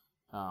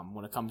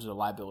when it comes to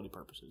liability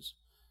purposes.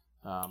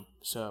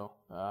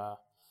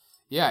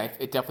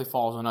 It definitely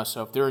falls on us.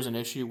 So if there is an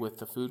issue with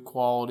the food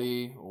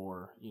quality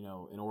or,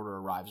 an order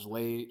arrives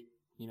late,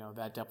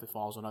 that definitely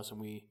falls on us, and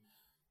we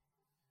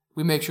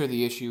make sure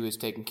the issue is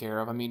taken care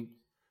of. I mean,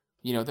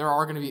 there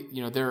are going to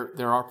be,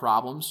 there are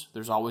problems.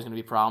 There's always going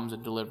to be problems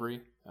in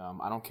delivery.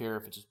 I don't care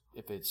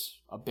if it's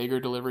a bigger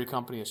delivery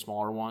company, a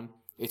smaller one.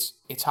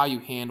 It's how you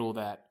handle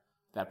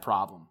that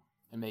problem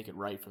and make it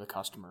right for the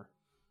customer.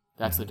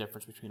 That's the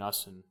difference between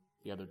us and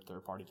the other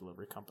third-party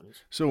delivery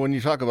companies. So when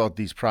you talk about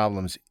these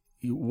problems,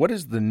 what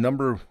is the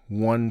number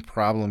one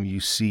problem you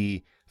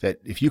see that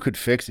if you could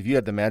fix, if you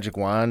had the magic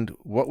wand,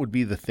 what would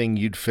be the thing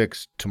you'd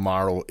fix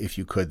tomorrow if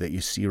you could, that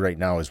you see right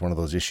now as one of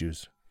those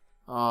issues?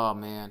 Oh,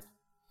 man.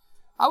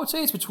 I would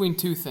say it's between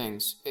two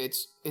things.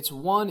 It's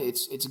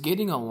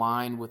getting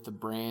aligned with the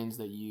brands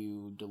that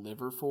you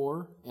deliver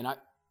for.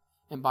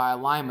 And by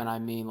alignment, I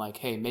mean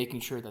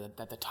making sure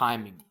that the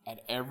timing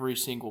at every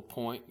single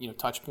point,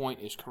 touch point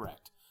is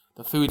correct.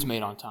 The food's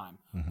made on time.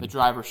 Mm-hmm. The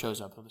driver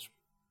shows up at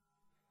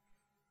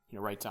the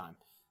right time.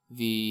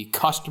 The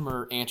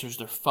customer answers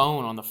their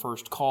phone on the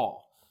first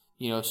call.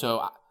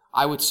 So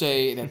I would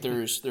say that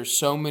there's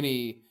so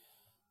many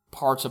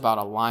parts about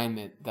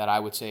alignment that I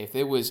would say if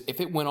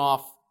it went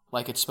off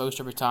like it's supposed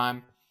to every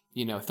time,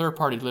 third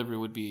party delivery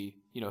would be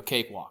a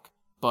cakewalk.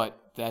 But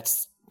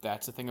that's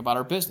the thing about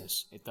our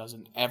business. It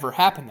doesn't ever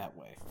happen that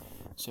way.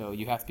 So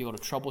you have to be able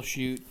to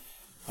troubleshoot.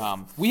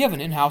 We have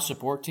an in-house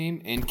support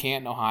team in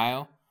Canton,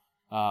 Ohio,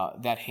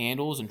 that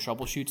handles and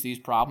troubleshoots these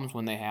problems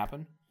when they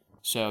happen.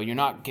 So you're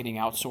not getting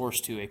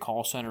outsourced to a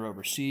call center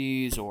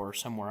overseas or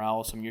somewhere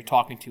else. I mean, you're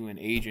talking to an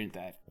agent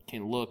that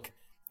can look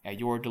at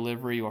your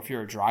delivery, or if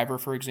you're a driver,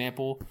 for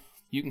example,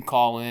 you can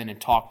call in and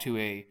talk to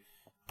a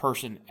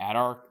person at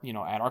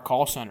our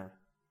call center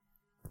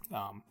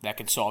that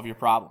can solve your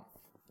problem.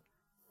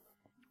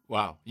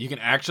 Wow, you can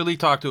actually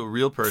talk to a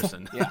real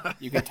person. Yeah,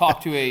 you can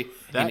talk to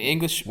an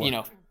English,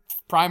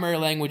 primary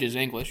language is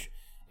English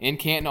in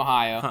Canton,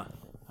 Ohio,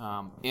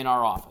 in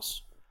our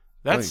office.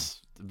 That's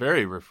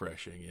very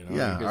refreshing.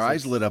 Yeah, our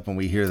eyes lit up when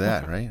we hear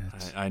that, right?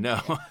 I know.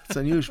 It's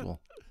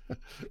unusual,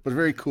 but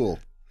very cool.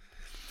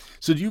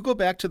 So do you go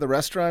back to the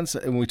restaurants,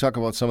 and when we talk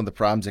about some of the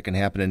problems that can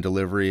happen in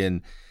delivery,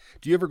 and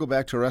do you ever go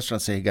back to a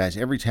restaurant and say, hey guys,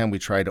 every time we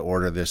try to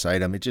order this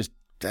item,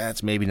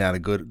 that's maybe not a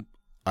good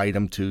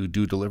item to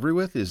do delivery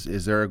with?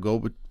 Is there a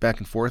go back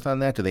and forth on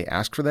that? Do they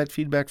ask for that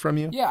feedback from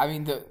you? Yeah, I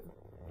mean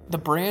the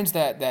brands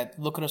that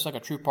look at us like a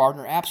true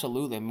partner,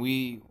 absolutely. And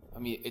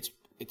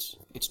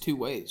it's two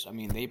ways. I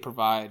mean, they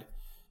provide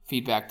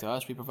feedback to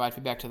us, we provide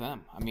feedback to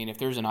them. I mean, if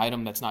there's an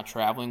item that's not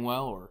traveling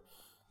well or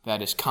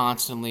that is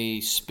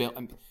constantly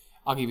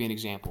I'll give you an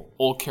example.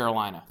 Old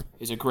Carolina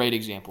is a great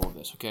example of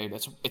this. Okay,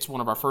 it's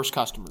one of our first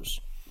customers.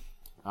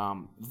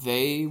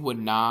 They would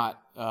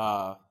not.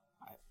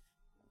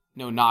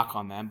 No knock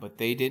on them, but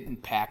they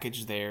didn't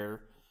package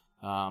their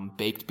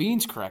baked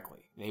beans correctly.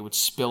 They would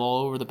spill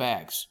all over the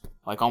bags,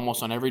 like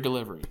almost on every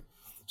delivery.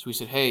 So we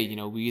said, hey,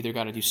 we either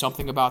got to do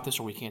something about this,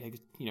 or we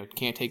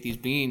can't take these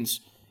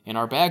beans in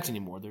our bags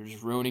anymore. They're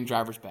just ruining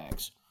drivers'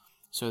 bags.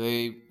 So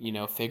they,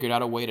 figured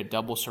out a way to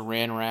double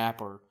saran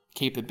wrap or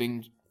keep the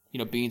beans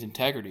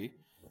integrity,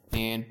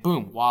 and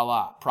boom,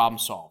 voila, problem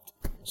solved.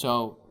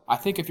 So I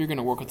think if you're going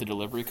to work with a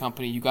delivery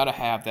company, you got to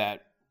have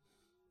that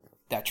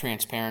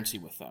transparency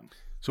with them.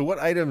 So what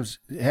items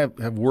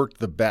have worked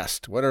the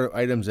best? What are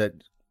items that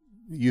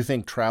you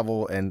think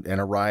travel and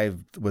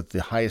arrive with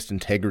the highest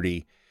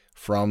integrity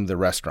from the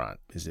restaurant?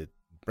 Is it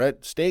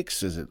bread,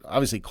 steaks? Is it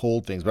obviously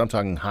cold things, but I'm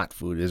talking hot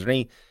food. Is there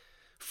any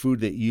food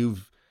that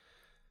you've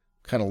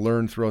kind of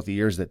learned throughout the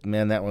years that,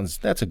 man,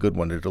 that's a good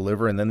one to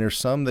deliver, and then there's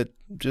some that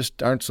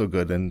just aren't so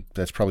good, and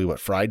that's probably what,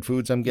 fried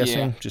foods, I'm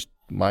guessing? Yeah. Just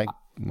my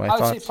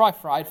thoughts? I would say probably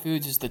fried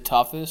foods is the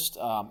toughest,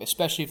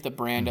 especially if the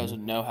brand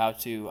doesn't know how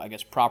to, I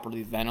guess,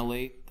 properly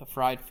ventilate the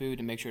fried food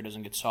and make sure it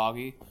doesn't get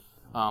soggy.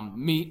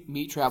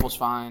 Meat travels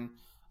fine.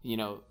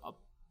 A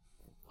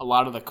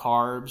lot of the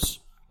carbs,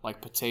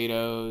 like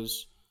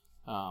potatoes,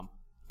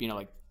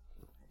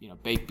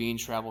 baked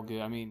beans travel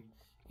good. I mean,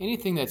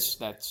 anything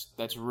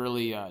that's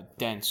really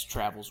dense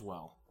travels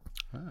well.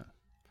 Do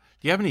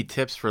you have any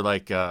tips for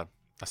like a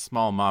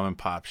small mom and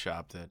pop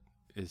shop that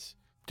is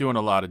doing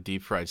a lot of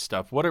deep fried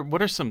stuff?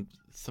 What are some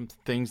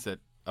things that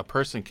a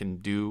person can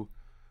do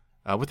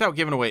without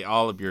giving away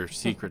all of your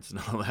secrets and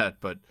all that,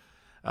 but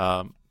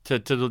to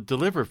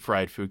deliver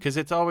fried food? Because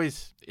it's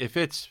always, if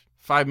it's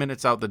 5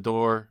 minutes out the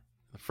door,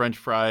 French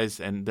fries,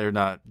 and they're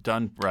not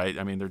done right,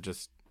 I mean, they're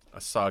just a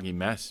soggy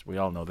mess. We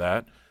all know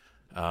that.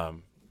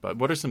 But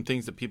what are some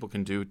things that people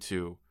can do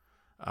to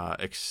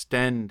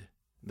extend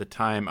the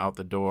time out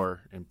the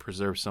door and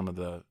preserve some of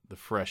the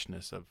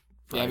freshness of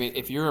fried food? I mean,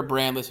 if you're a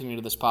brand listening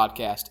to this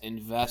podcast,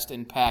 invest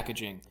in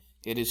packaging.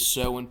 It is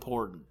so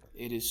important.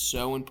 It is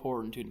so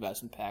important to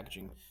invest in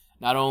packaging.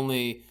 Not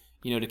only,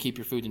 to keep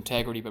your food's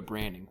integrity, but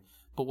branding.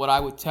 But what I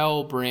would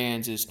tell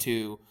brands is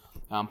to,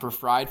 for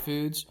fried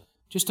foods,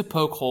 just to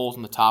poke holes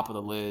in the top of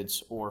the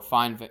lids or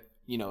find,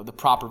 the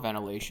proper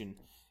ventilation.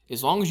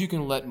 As long as you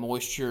can let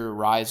moisture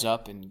rise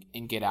up and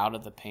get out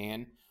of the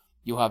pan,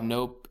 you'll have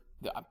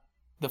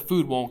the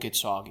food won't get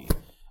soggy.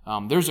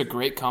 There's a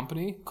great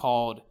company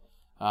called,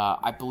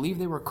 I believe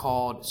they were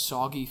called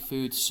Soggy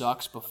Food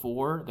Sucks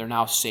before. They're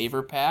now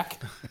Savor Pack.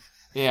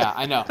 Yeah,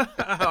 I know.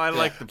 I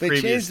like the they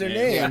previous changed their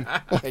name.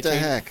 Yeah. What the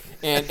heck?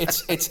 And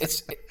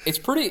it's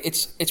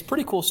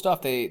pretty cool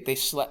stuff.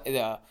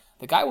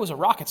 The guy was a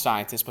rocket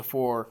scientist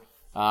before.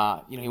 He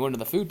went into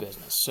the food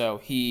business. So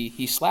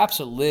he slaps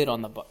a lid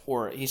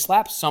he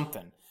slaps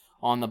something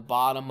on the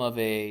bottom of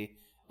the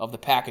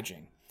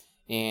packaging,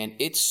 and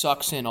it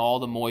sucks in all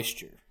the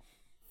moisture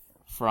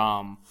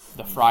from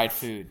the fried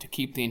food to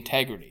keep the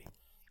integrity.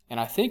 And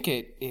I think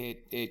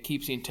it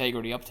keeps the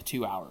integrity up to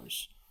 2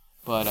 hours.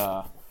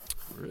 But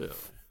really,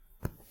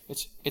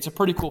 it's a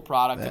pretty cool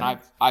product, and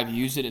I've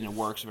used it and it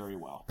works very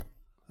well.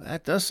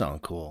 That does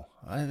sound cool.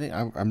 I think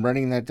I'm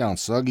writing that down.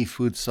 Soggy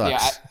Food Sucks.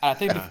 Yeah, I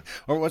think.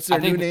 Or what's their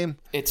new name?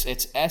 It's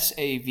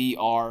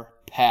SAVR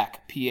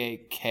Pack,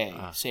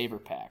 PAK, Savor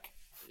Pack.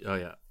 Oh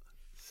yeah,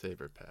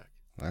 Savor Pack.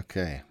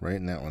 Okay,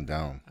 writing that one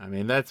down. I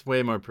mean, that's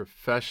way more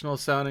professional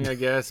sounding, I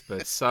guess.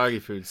 But Soggy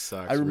Food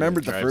Sucks. I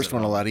remembered the first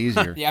one a lot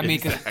easier. Yeah, I mean,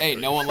 because hey,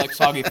 no one likes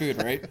soggy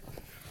food, right?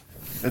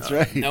 That's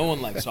right. No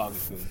one likes soggy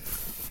food.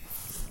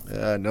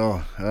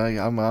 No,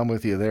 I'm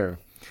with you there.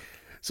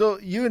 So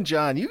you and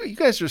John, you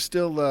guys are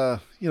still,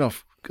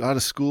 out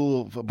of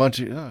school a bunch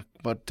of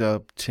about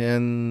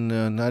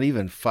 10, not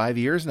even 5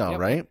 years now, Yep.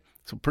 right?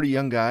 So pretty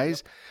young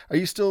guys. Are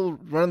you still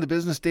running the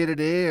business day to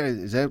day?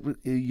 Is that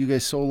you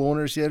guys sole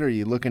owners yet? Or are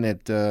you looking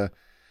at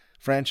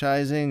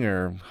franchising,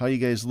 or how are you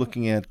guys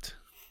looking at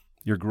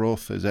your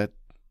growth? Is that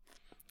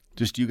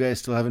just you guys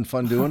still having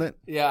fun doing it?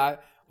 Yeah.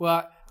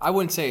 Well, I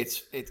wouldn't say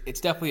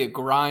it's definitely a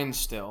grind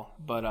still,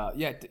 but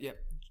yeah.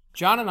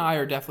 John and I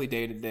are definitely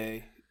day to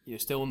day.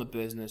 Still in the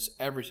business.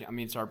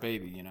 It's our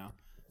baby.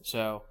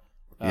 So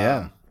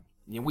Yeah.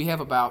 we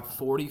have about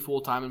 40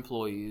 full-time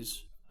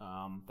employees.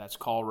 That's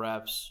call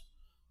reps,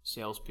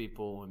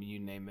 salespeople. You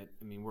name it.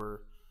 We're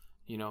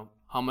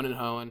humming and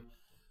hoeing.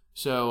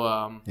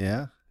 So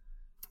Yeah.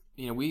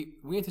 we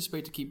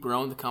anticipate to keep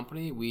growing the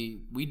company.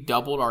 We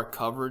doubled our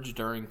coverage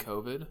during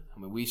COVID.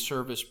 We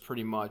service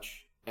pretty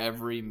much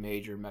every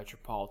major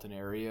metropolitan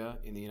area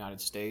in the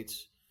United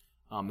States.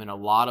 In a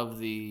lot of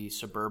the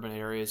suburban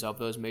areas of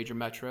those major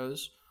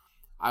metros.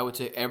 I would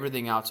say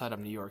everything outside of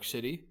New York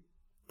City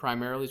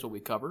primarily is what we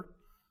cover.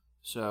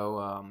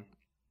 So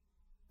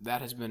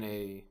that has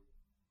been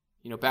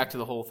back to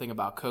the whole thing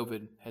about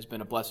COVID, has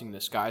been a blessing in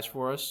disguise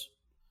for us.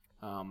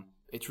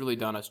 It's really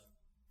done us,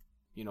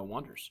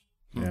 wonders.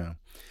 Yeah.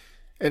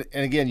 And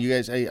again, you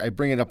guys, I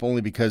bring it up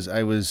only because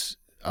I was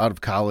out of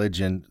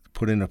college and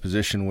put in a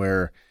position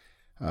where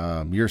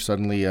you're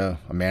suddenly a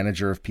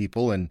manager of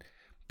people, and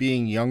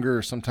being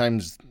younger,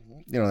 sometimes,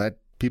 that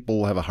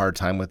people have a hard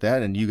time with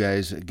that. And you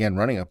guys, again,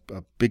 running a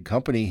big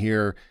company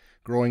here,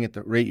 growing at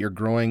the rate you're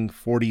growing,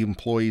 40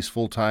 employees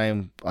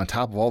full-time on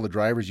top of all the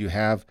drivers you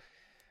have.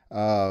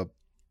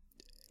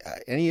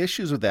 Any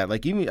issues with that?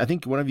 Like, even, I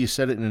think one of you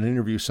said it in an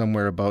interview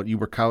somewhere about you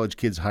were college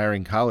kids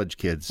hiring college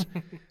kids.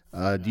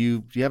 Do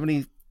you have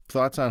any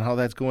thoughts on how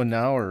that's going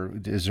now, or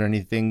is there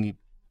anything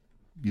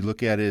you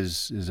look at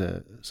as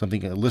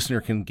something a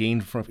listener can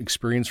gain from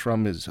experience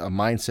from, is a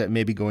mindset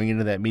maybe going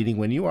into that meeting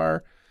when you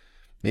are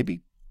maybe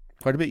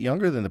quite a bit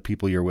younger than the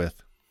people you're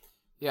with?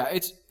 Yeah,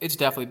 it's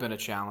definitely been a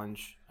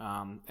challenge.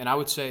 And I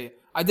would say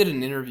I did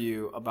an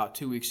interview about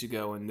 2 weeks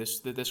ago, and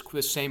this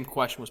same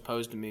question was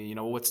posed to me.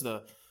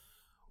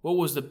 What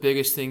was the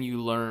biggest thing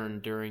you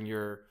learned during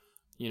your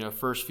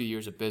first few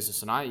years of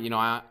business? And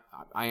I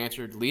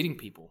answered leading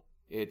people.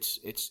 It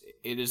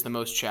is the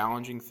most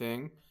challenging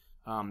thing.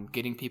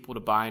 Getting people to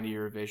buy into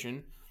your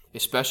vision,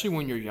 especially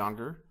when you're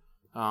younger.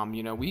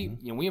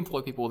 We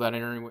employ people that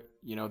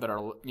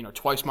are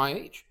twice my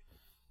age,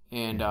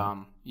 and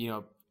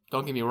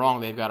don't get me wrong,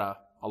 they've got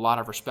a lot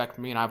of respect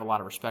for me, and I have a lot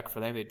of respect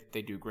for them.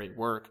 They do great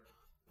work,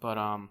 but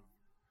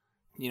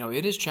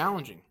it is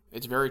challenging.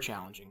 It's very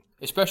challenging,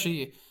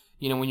 especially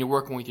when you're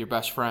working with your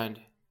best friend.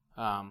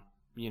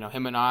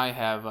 Him and I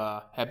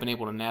have been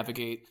able to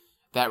navigate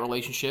that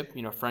relationship,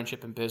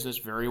 friendship and business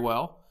very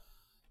well.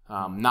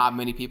 Not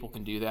many people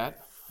can do that.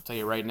 I'll tell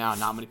you right now,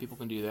 not many people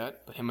can do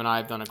that. But him and I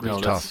have done a great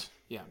job. Tough.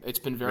 Yeah, it's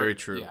been Very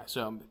true. Yeah,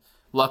 so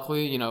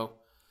luckily,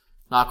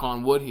 knock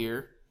on wood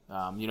here,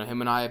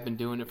 him and I have been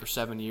doing it for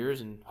 7 years,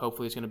 and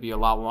hopefully it's going to be a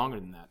lot longer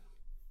than that.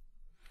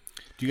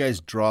 Do you guys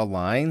draw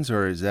lines,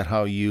 or is that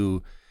how do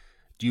you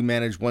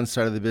manage one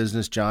side of the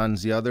business,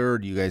 John's the other, or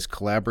do you guys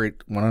collaborate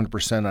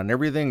 100% on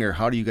everything, or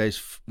how do you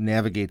guys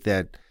navigate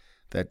that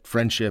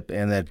friendship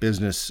and that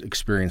business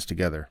experience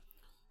together?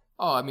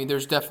 Oh,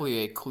 there's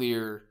definitely a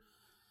clear.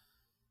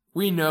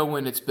 We know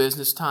when it's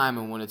business time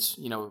and when it's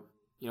when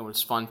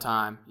it's fun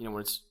time. When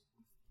it's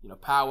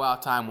powwow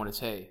time. When it's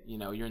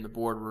you're in the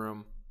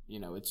boardroom.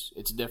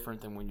 It's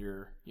different than when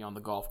you're on the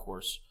golf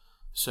course.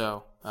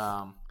 So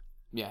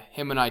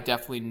him and I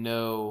definitely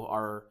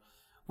know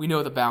we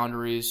know the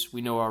boundaries.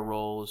 We know our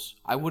roles.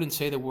 I wouldn't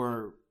say that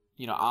we're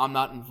I'm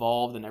not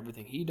involved in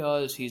everything he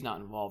does. He's not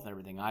involved in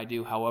everything I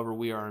do. However,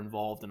 we are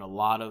involved in a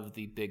lot of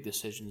the big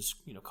decisions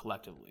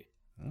collectively.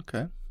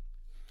 Okay.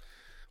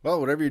 Well,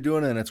 whatever you're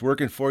doing and it's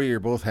working for you, you're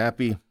both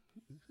happy,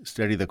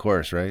 steady the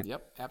course, right?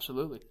 Yep,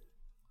 absolutely.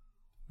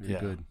 Very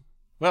good.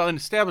 Well, and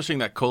establishing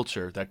that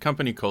culture, that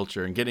company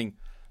culture, and getting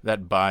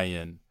that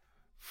buy-in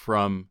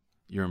from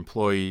your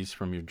employees,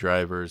 from your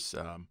drivers,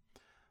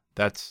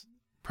 that's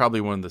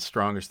probably one of the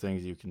strongest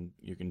things you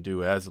can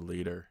do as a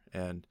leader.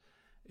 And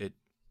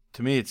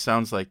to me, it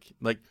sounds like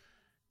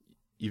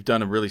you've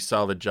done a really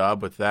solid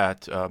job with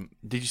that.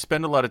 Did you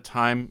spend a lot of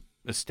time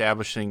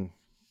establishing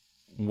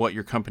what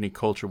your company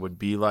culture would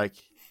be like,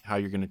 how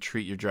you're going to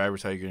treat your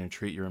drivers, how you're going to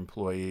treat your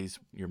employees,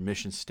 your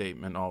mission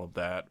statement, all of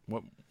that?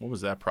 What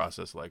was that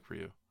process like for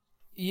you?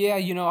 Yeah,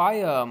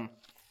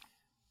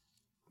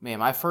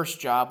 my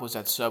first job was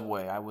at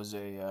Subway. I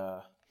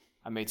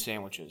made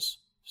sandwiches.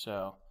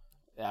 So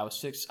I was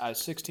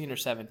 16 or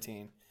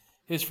 17.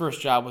 His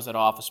first job was at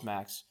Office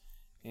Max.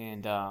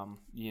 And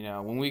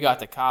when we got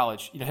to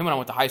college, him and I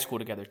went to high school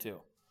together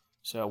too.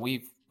 So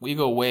we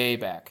go way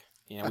back.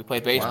 We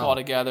played baseball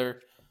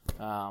together.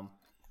 And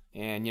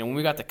when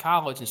we got to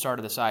college and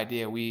started this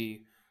idea,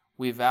 we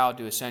vowed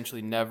to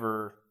essentially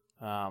never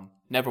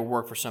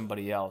work for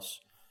somebody else,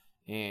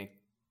 and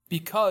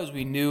because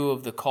we knew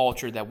of the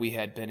culture that we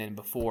had been in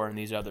before in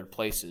these other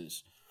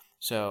places.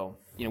 So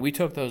we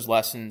took those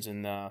lessons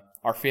and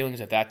our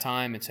feelings at that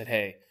time and said,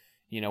 hey,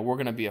 we're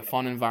going to be a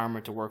fun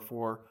environment to work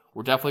for.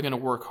 We're definitely going to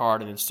work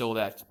hard and instill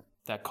that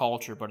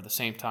culture, but at the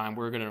same time,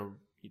 we're going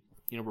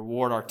to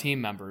reward our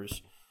team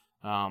members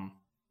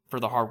for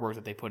the hard work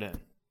that they put in.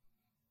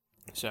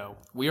 So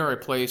we are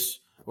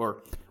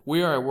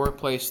a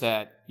workplace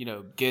that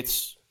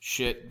gets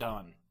shit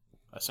done,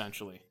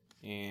 essentially.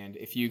 And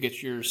if you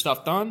get your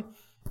stuff done,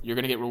 you're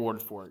going to get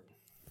rewarded for it.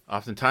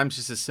 Oftentimes,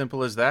 just as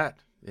simple as that.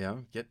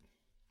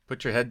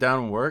 Put your head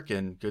down and work,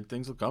 and good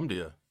things will come to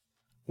you.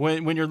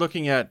 When you're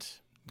looking at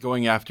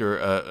going after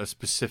a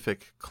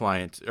specific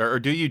client, or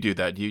do you do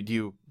that?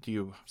 Do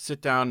you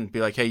sit down and be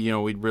like, hey,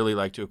 we'd really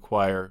like to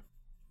acquire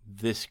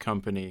this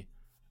company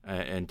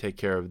and take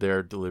care of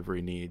their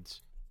delivery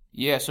needs?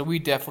 Yeah, so we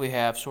definitely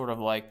have sort of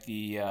like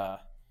the I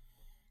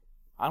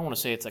don't want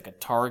to say it's like a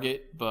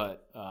target,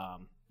 but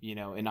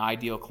an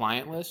ideal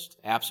client list,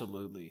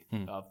 absolutely,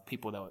 of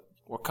people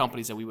or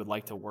companies that we would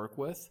like to work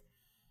with.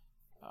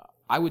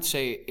 I would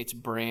say it's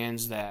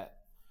brands that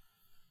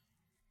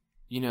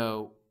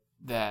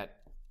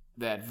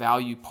that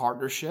value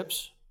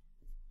partnerships,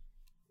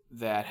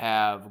 that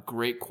have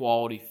great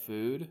quality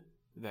food,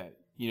 that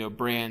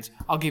brands.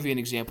 I'll give you an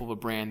example of a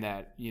brand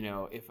that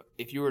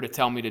if you were to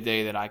tell me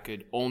today that I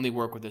could only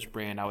work with this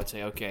brand, I would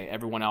say, okay,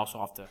 everyone else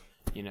off.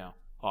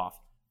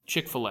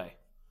 Chick-fil-A.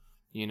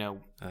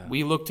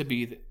 We look to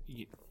be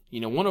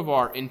one of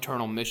our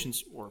internal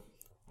missions or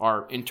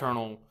our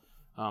internal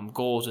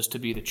goals is to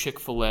be the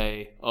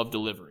Chick-fil-A of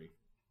delivery.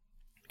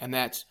 And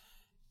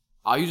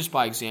I'll use this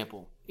by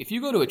example. If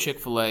you go to a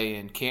Chick-fil-A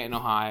in Canton,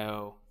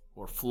 Ohio,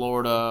 or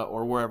Florida,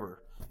 or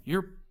wherever,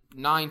 you're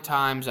 9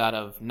 times out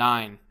of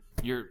 9,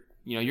 you're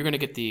going to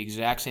get the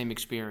exact same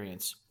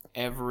experience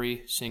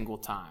every single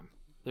time.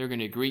 They're going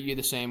to greet you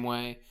the same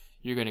way.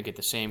 You're going to get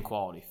the same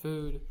quality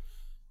food.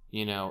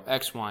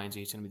 X, Y, and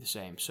Z is going to be the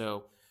same.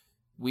 So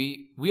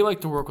we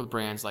like to work with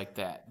brands like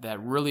that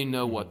really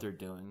know what they're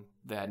doing,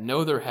 that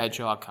know their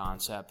hedgehog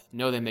concept,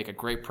 know they make a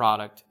great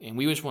product, and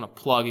we just want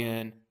to plug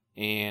in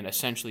and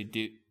essentially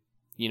do,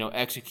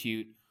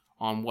 execute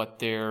on what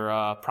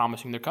they're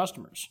promising their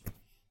customers.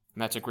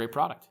 And that's a great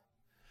product.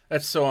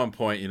 That's so on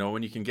point.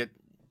 When you can get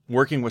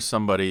working with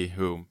somebody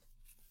who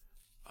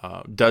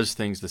does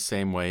things the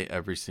same way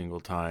every single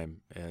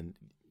time and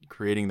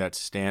creating that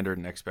standard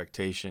and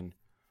expectation,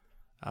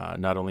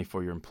 not only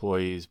for your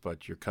employees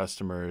but your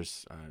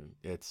customers,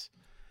 it's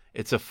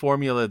a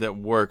formula that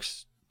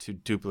works to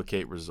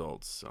duplicate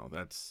results. So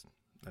that's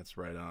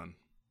right on.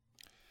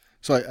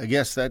 So I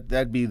guess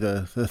that'd be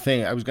the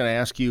thing. I was going to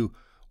ask you,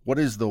 what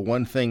is the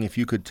one thing, if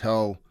you could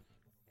tell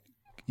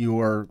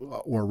your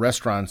or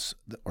restaurants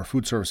or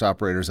food service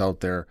operators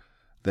out there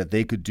that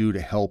they could do to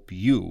help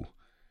you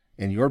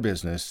in your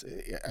business?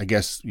 I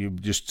guess you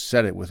just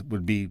said it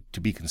would be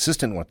to be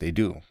consistent in what they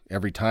do.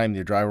 Every time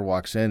your driver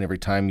walks in, every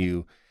time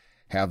you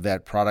have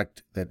that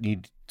product that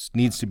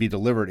needs to be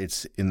delivered,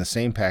 it's in the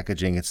same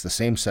packaging, it's the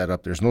same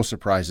setup. There's no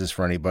surprises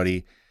for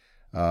anybody.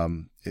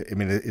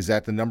 Is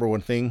that the number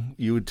one thing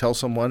you would tell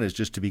someone, is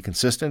just to be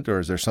consistent, or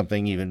is there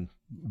something even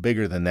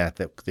bigger than that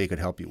they could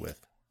help you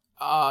with?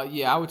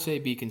 Yeah, I would say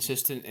be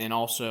consistent and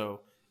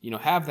also,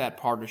 have that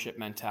partnership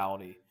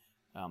mentality.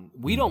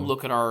 We don't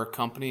look at our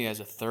company as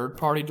a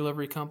third-party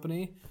delivery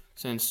company,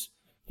 since,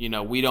 we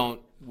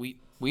don't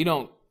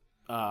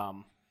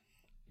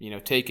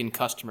take in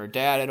customer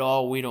data at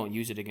all. We don't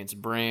use it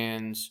against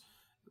brands.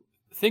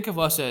 Think of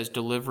us as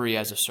delivery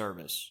as a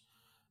service.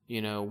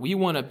 We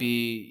want to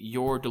be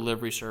your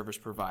delivery service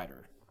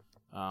provider,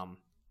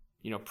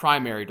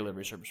 primary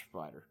delivery service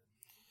provider.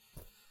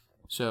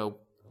 So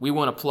we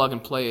want to plug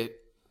and play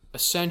it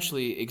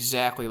essentially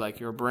exactly like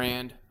your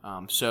brand.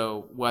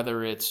 So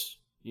whether it's,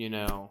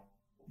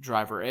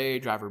 driver A,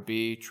 driver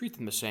B, treat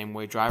them the same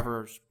way.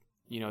 Drivers,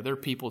 they're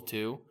people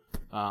too.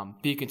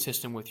 Be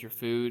consistent with your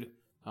food.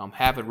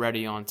 Have it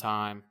ready on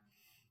time.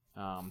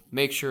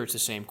 Make sure it's the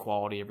same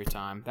quality every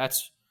time.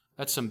 That's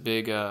some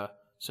big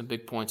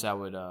points I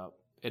would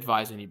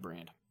advise any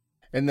brand.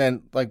 And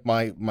then, like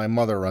my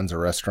mother runs a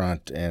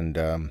restaurant,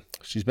 and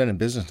she's been in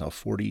business now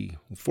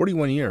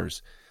 41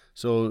 years.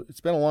 So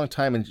it's been a long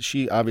time, and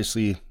she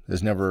obviously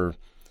has never,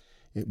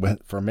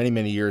 for many,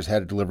 many years,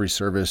 had a delivery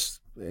service.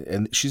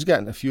 And she's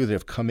gotten a few that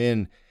have come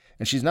in,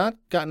 and she's not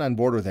gotten on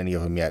board with any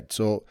of them yet.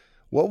 So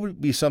what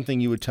would be something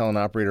you would tell an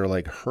operator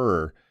like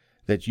her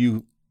that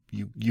you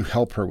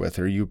help her with,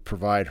 or you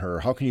provide her?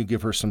 How can you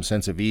give her some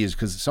sense of ease?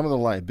 Because some of the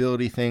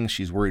liability things,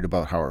 she's worried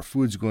about how her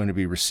food's going to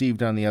be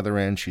received on the other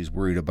end. She's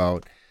worried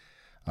about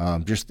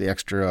just the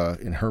extra,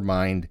 in her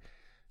mind,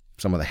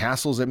 some of the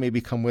hassles that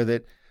maybe come with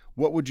it.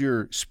 What would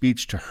your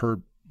speech to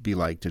her be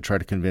like to try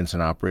to convince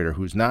an operator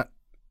who's not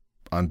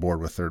on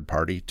board with third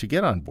party to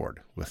get on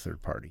board with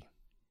third party?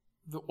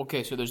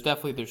 Okay, so there's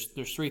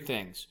 3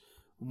 things.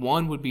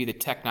 One would be the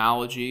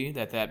technology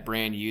that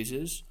brand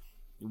uses.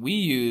 We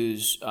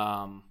use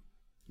some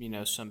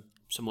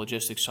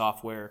logistics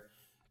software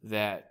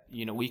that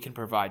we can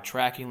provide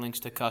tracking links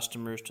to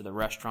customers, to the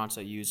restaurants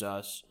that use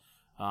us.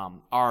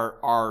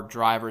 Our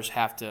drivers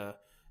have to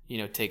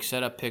take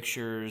setup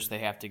pictures. They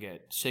have to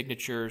get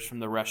signatures from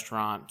the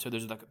restaurant. So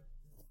there's like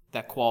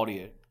that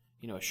quality,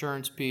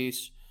 assurance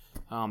piece.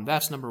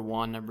 That's number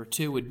one. Number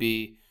two would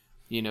be,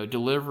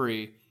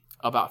 delivery.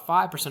 About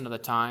 5% of the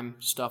time,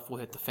 stuff will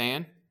hit the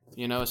fan.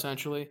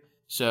 Essentially.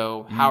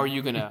 So how are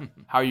you gonna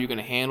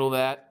handle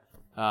that?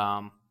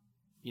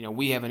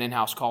 We have an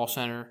in-house call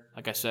center,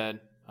 like I said,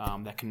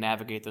 that can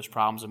navigate those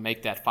problems and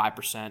make that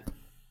 5%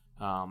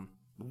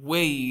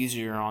 way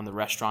easier on the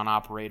restaurant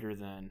operator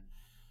than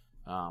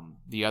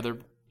the other,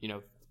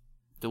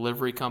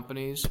 delivery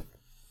companies.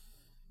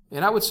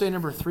 And I would say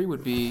number three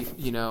would be,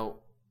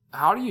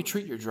 how do you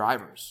treat your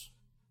drivers?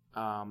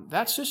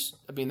 That's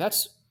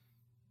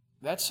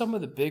some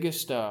of the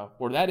biggest,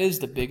 or that is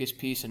the biggest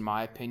piece, in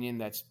my opinion,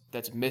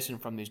 that's missing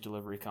from these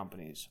delivery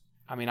companies.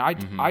 I mean,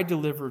 I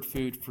delivered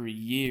food for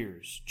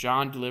years.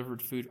 John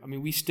delivered food. I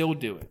mean, we still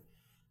do it.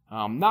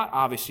 Not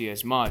obviously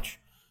as much,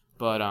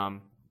 but,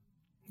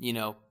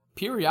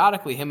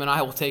 periodically him and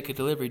I will take a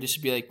delivery just to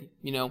be like,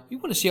 we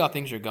want to see how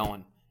things are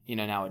going,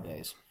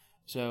 nowadays.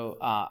 So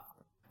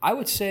I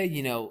would say,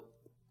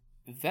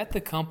 vet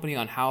the company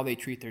on how they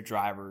treat their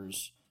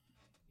drivers,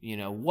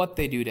 what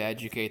they do to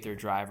educate their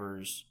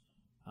drivers,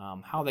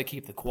 how they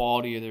keep the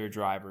quality of their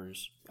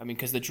drivers. I mean,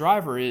 because the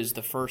driver is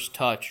the first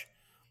touch.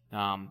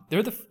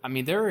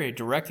 They're a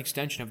direct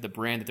extension of the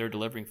brand that they're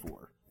delivering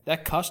for.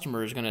 That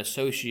customer is going to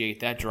associate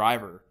that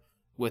driver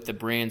with the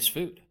brand's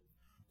food.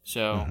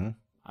 So,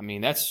 I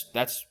mean,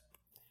 that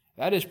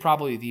is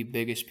probably the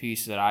biggest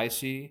piece that I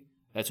see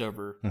that's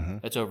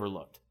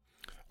overlooked.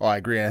 Well, I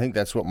agree. I think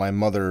that's what my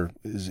mother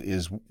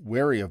is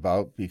wary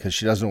about, because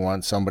she doesn't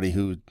want somebody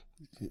who,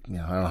 I don't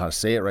know how to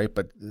say it right,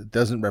 but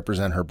doesn't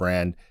represent her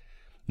brand,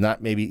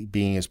 not maybe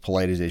being as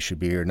polite as they should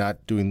be, or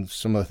not doing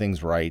some of the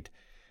things right.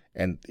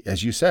 And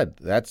as you said,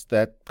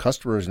 that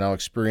customer is now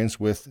experienced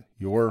with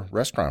your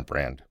restaurant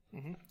brand.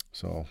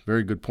 So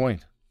very good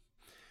point.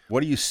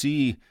 What do you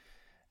see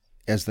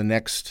as the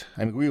next?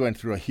 I mean, we went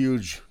through a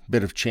huge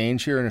bit of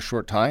change here in a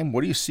short time.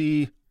 What do you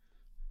see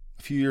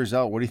a few years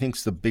out? What do you think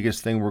is the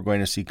biggest thing we're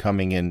going to see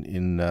coming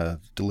in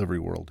delivery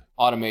world?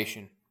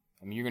 Automation.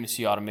 I mean, you're going to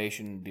see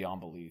automation beyond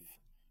belief.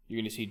 You're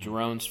going to see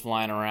drones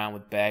flying around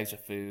with bags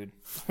of food.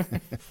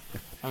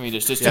 I mean,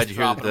 just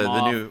dropping them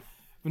off. New...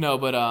 No,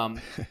 but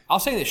I'll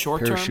say the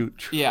short term.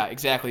 Yeah,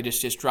 exactly.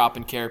 Just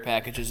dropping care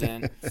packages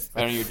in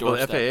right on your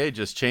doorstep. Well, the FAA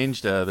just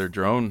changed their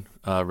drone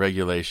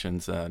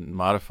regulations and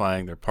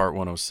modifying their Part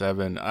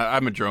 107.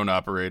 I'm a drone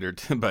operator,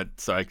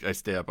 so I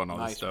stay up on all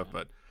this stuff.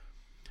 Man.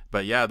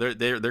 But yeah,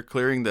 they're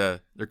clearing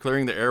the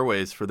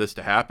airways for this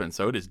to happen.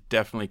 So it is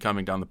definitely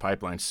coming down the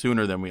pipeline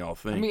sooner than we all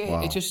think.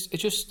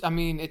 I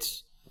mean,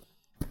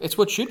 it's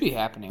what should be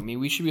happening. I mean,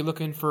 we should be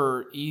looking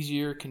for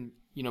easier,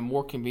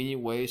 more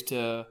convenient ways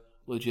to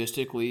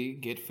logistically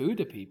get food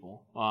to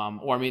people.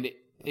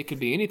 It could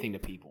be anything to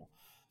people.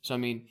 So, I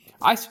mean,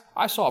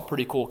 I saw a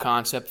pretty cool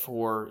concept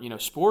for,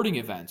 sporting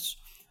events.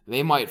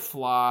 They might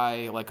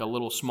fly like a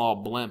little small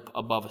blimp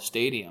above a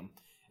stadium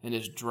and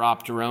just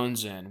drop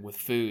drones in with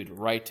food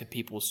right to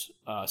people's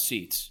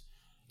seats.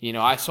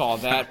 I saw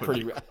that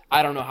pretty.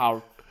 I don't know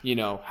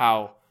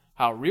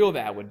how real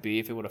that would be,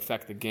 if it would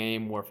affect the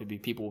game, or if it'd be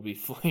people would be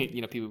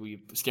people would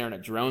be staring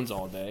at drones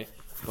all day.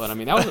 But I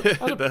mean,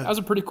 that was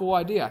a pretty cool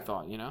idea, I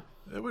thought.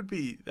 That would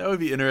be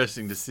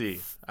interesting to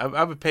see.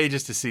 I would pay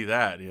just to see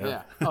that.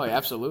 Yeah. Oh, yeah,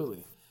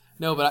 absolutely.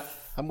 No, but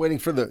I'm waiting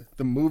for the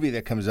movie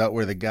that comes out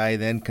where the guy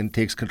then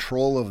takes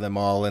control of them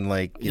all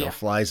and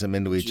flies them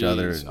into each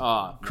other,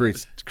 and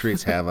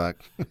creates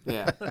havoc.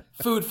 Yeah,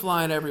 food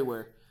flying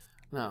everywhere.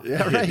 No.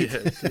 Yeah,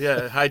 right.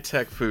 Yeah, high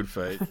tech food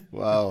fight.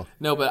 Wow.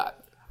 No,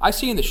 but I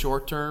see in the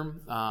short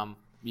term,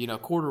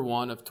 quarter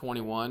one of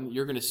 21,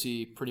 you're going to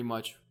see pretty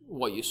much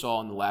what you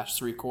saw in the last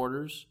three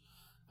quarters.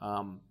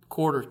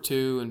 Quarter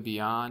two and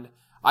beyond,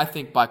 I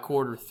think by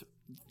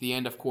the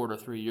end of quarter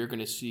three, you're going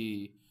to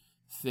see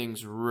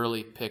things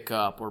really pick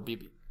up or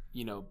be,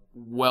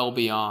 well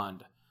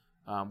beyond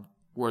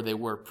where they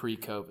were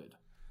pre-COVID.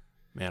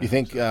 You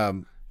think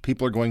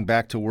people are going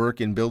back to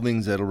work in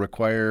buildings that'll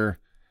require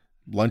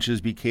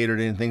lunches be catered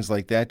in, things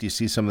like that? Do you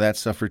see some of that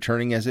stuff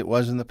returning as it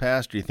was in the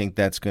past, or do you think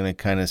that's going to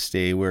kind of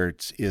stay where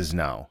it is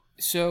now?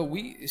 So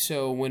when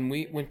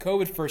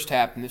COVID first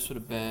happened, this would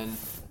have been,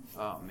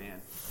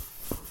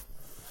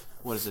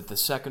 what is it, the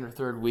second or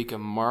third week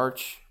of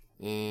March?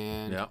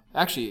 And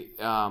actually,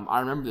 I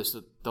remember this,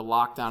 the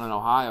lockdown in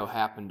Ohio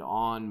happened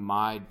on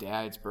my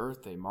dad's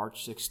birthday,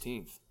 March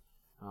 16th.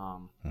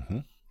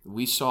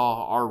 We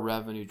saw our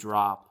revenue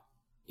drop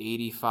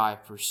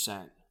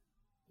 85%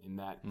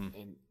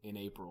 in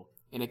April.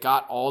 And it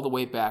got all the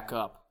way back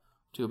up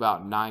to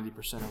about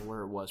 90% of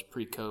where it was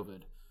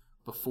pre-COVID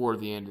before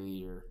the end of the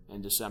year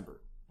in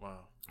December.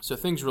 Wow. So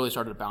things really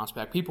started to bounce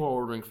back. People are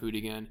ordering food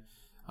again,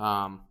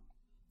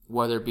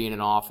 whether it be in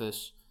an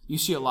office. You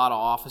see a lot of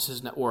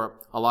offices, or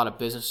a lot of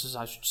businesses,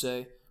 I should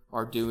say,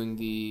 are doing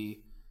the,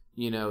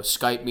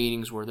 Skype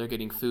meetings where they're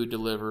getting food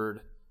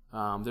delivered.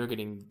 They're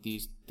getting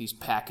these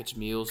packaged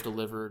meals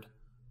delivered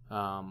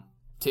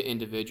to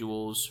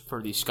individuals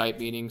for these Skype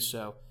meetings.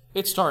 So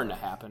it's starting to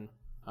happen.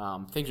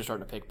 things are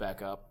starting to pick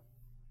back up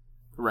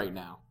right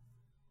now.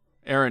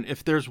 Aaron,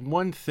 if there's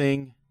one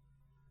thing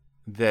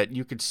that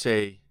you could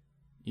say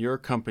your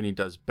company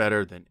does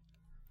better than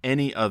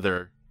any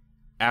other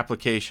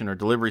application or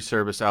delivery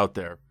service out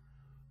there,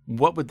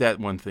 what would that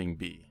one thing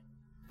be?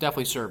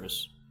 Definitely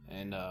service,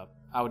 and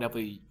I would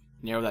definitely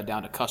narrow that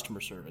down to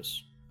customer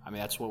service. I mean,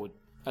 that's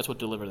what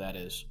Deliver That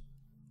is.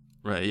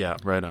 Right. Yeah.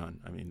 Right on.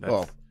 I mean, that's...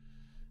 Well,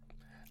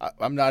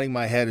 I'm nodding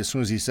my head as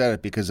soon as he said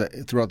it, because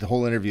throughout the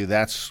whole interview,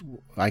 that's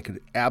I could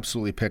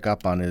absolutely pick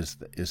up on is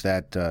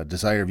that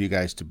desire of you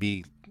guys to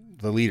be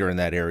the leader in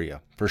that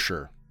area, for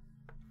sure.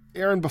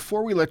 Aaron,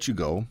 before we let you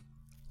go,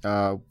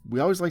 we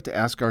always like to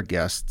ask our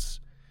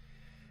guests,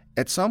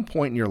 at some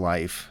point in your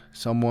life,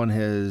 someone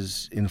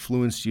has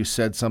influenced you,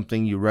 said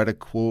something, you read a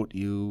quote,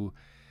 you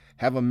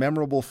have a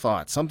memorable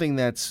thought, something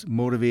that's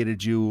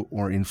motivated you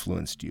or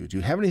influenced you. Do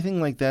you have anything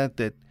like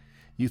that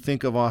you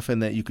think of often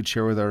that you could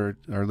share with our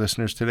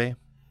listeners today?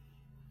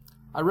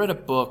 I read a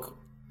book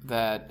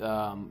that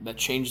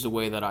changed the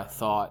way that I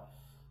thought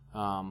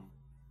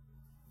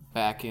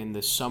back in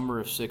the summer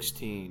of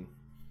 2016.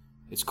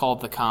 It's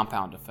called The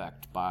Compound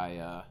Effect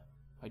by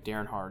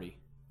Darren Hardy.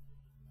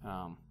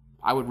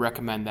 I would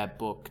recommend that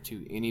book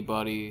to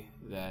anybody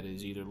that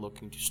is either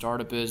looking to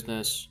start a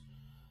business,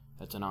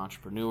 that's an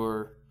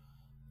entrepreneur,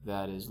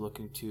 that is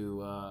looking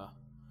to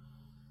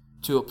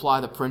apply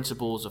the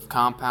principles of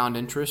compound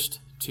interest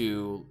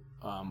to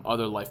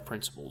other life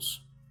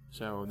principles.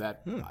 So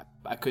that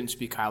I couldn't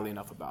speak highly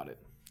enough about it.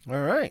 All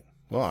right.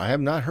 Well, I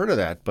have not heard of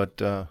that,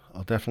 but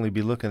I'll definitely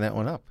be looking that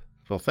one up.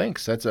 Well,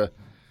 thanks. That's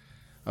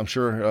I'm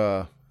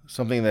sure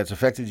something that's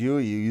affected you.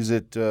 You use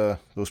it,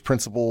 those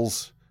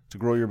principles, to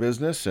grow your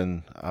business,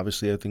 and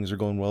obviously things are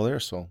going well there.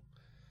 So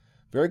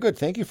very good.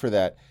 Thank you for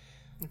that.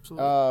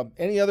 Absolutely.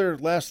 Any other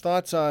last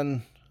thoughts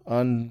on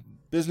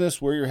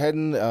business, where you're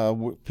heading?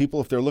 People,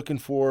 if they're looking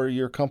for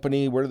your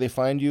company, where do they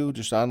find you?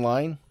 Just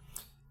online?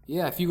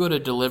 Yeah, if you go to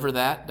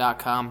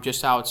deliverthat.com,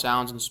 just how it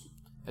sounds, and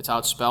it's how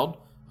it's spelled,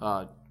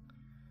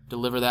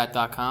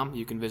 deliverthat.com,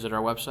 you can visit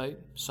our website,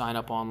 sign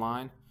up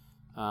online.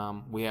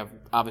 We have,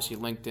 obviously,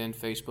 LinkedIn,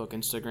 Facebook,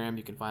 Instagram.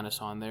 You can find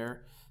us on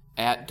there,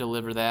 at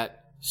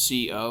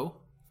deliverthatco.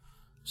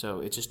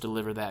 So it's just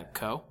Deliver That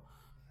Co.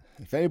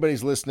 If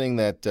anybody's listening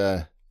that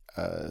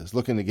is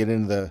looking to get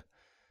into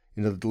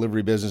the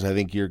delivery business, I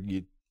think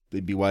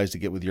they'd be wise to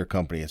get with your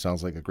company. It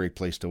sounds like a great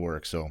place to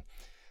work. So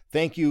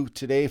thank you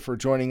today for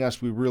joining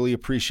us. We really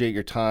appreciate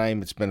your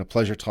time. It's been a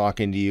pleasure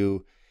talking to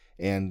you,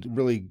 and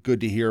really good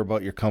to hear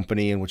about your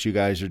company and what you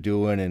guys are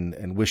doing,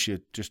 and wish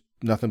you just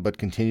nothing but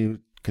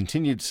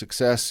continued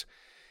success.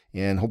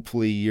 And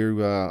hopefully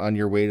you're on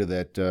your way to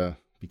that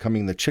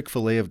becoming the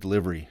Chick-fil-A of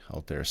delivery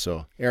out there.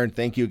 So Aaron,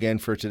 thank you again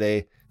for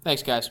today.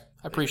 Thanks, guys.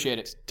 I appreciate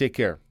it. Take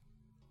care.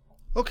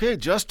 Okay,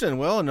 Justin.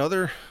 Well,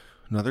 another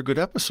good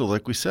episode,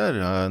 like we said,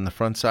 on the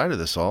front side of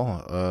this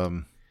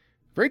all.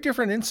 Very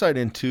different insight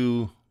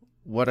into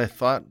what I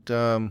thought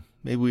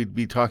maybe we'd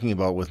be talking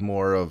about, with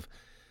more of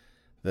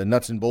the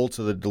nuts and bolts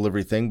of the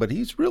delivery thing. But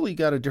he's really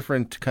got a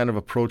different kind of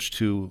approach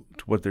to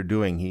what they're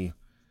doing.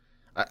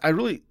 I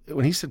really,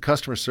 when he said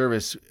customer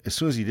service, as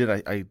soon as he did,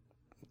 I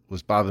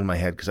was bobbing my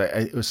head, because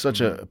it was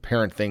such a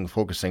apparent thing,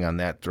 focusing on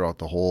that throughout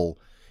the whole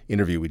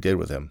interview we did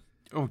with him.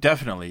 Oh,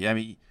 definitely. I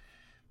mean,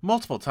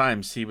 multiple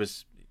times he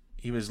was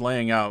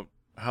laying out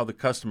how the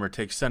customer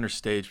takes center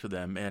stage for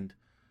them, and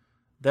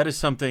that is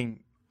something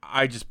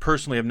I just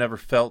personally have never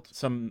felt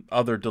some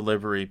other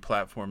delivery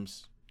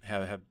platforms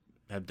have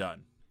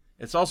done.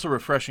 It's also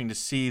refreshing to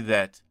see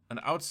that an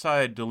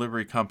outside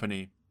delivery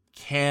company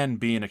can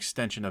be an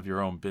extension of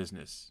your own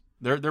business.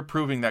 They're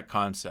proving that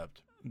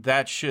concept.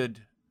 That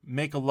should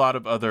make a lot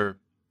of other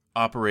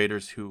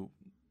operators who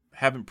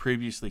haven't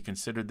previously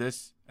considered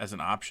this as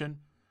an option,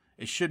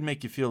 it should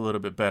make you feel a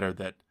little bit better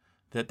that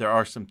there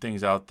are some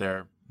things out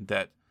there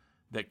that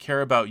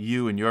care about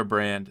you and your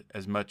brand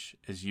as much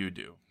as you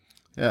do.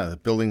 Yeah,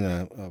 building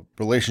a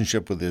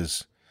relationship with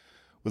his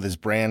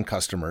brand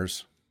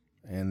customers,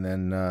 and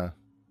then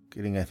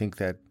getting, I think,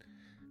 that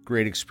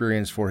great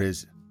experience for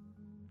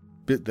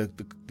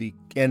the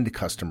end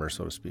customer,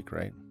 so to speak,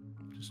 right?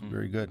 Just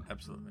very good.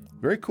 Absolutely.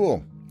 Very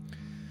cool.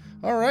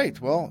 All right.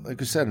 Well, like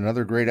I said,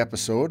 another great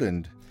episode.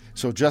 And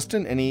so,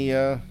 Justin, any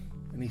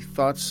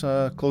thoughts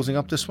closing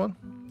up this one?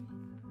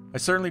 I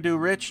certainly do,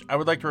 Rich. I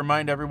would like to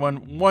remind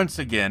everyone, once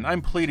again,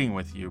 I'm pleading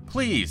with you.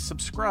 Please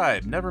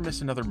subscribe. Never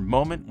miss another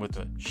moment with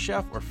a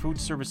chef or food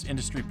service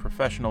industry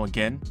professional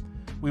again.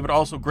 We would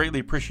also greatly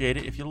appreciate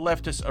it if you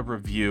left us a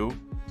review.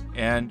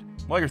 And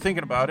while you're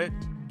thinking about it,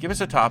 give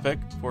us a topic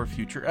for a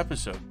future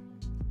episode.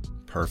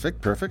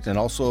 Perfect. And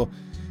also,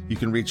 you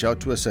can reach out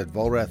to us at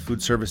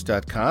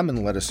volrathfoodservice.com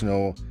and let us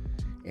know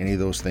any of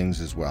those things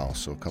as well.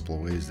 So a couple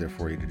of ways there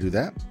for you to do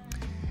that.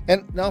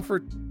 And now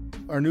for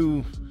our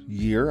new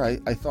year,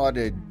 I thought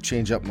I'd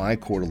change up my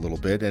quote a little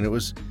bit. And it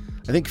was,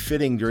 I think,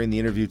 fitting during the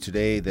interview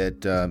today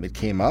that it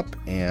came up.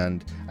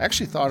 And I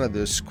actually thought of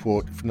this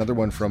quote, another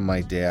one from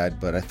my dad,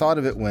 but I thought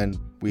of it when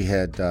we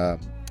had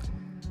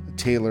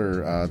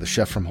Taylor, the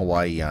chef from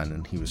Hawaii, on,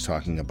 and he was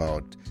talking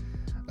about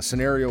a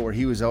scenario where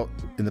he was out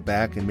in the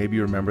back, and maybe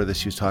you remember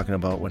this. He was talking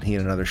about when he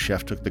and another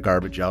chef took the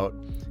garbage out,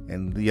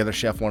 and the other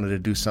chef wanted to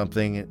do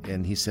something,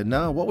 and he said,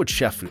 "No, what would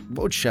chef do?"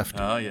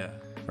 Oh yeah.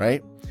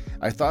 Right?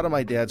 I thought of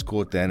my dad's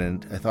quote then,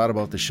 and I thought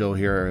about the show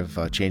here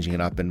of changing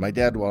it up. And my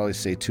dad would always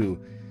say too,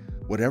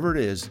 whatever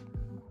it is,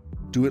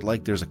 do it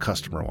like there's a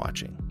customer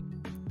watching.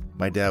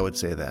 My dad would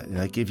say that.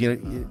 Like, if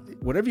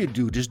whatever you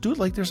do, just do it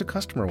like there's a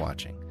customer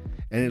watching,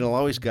 and it'll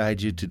always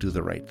guide you to do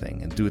the right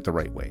thing and do it the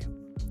right way.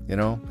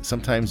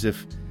 Sometimes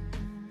if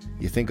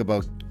you think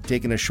about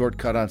taking a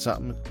shortcut on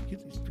something,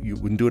 you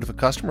wouldn't do it if a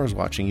customer was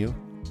watching you.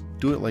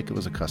 Do it like it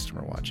was a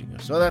customer watching you.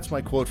 So that's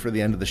my quote for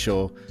the end of the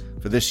show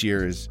for this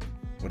year is,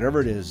 whatever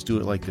it is, do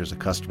it like there's a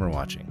customer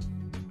watching.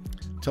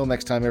 Until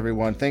next time,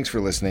 everyone, thanks for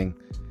listening.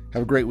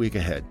 Have a great week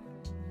ahead.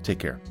 Take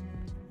care.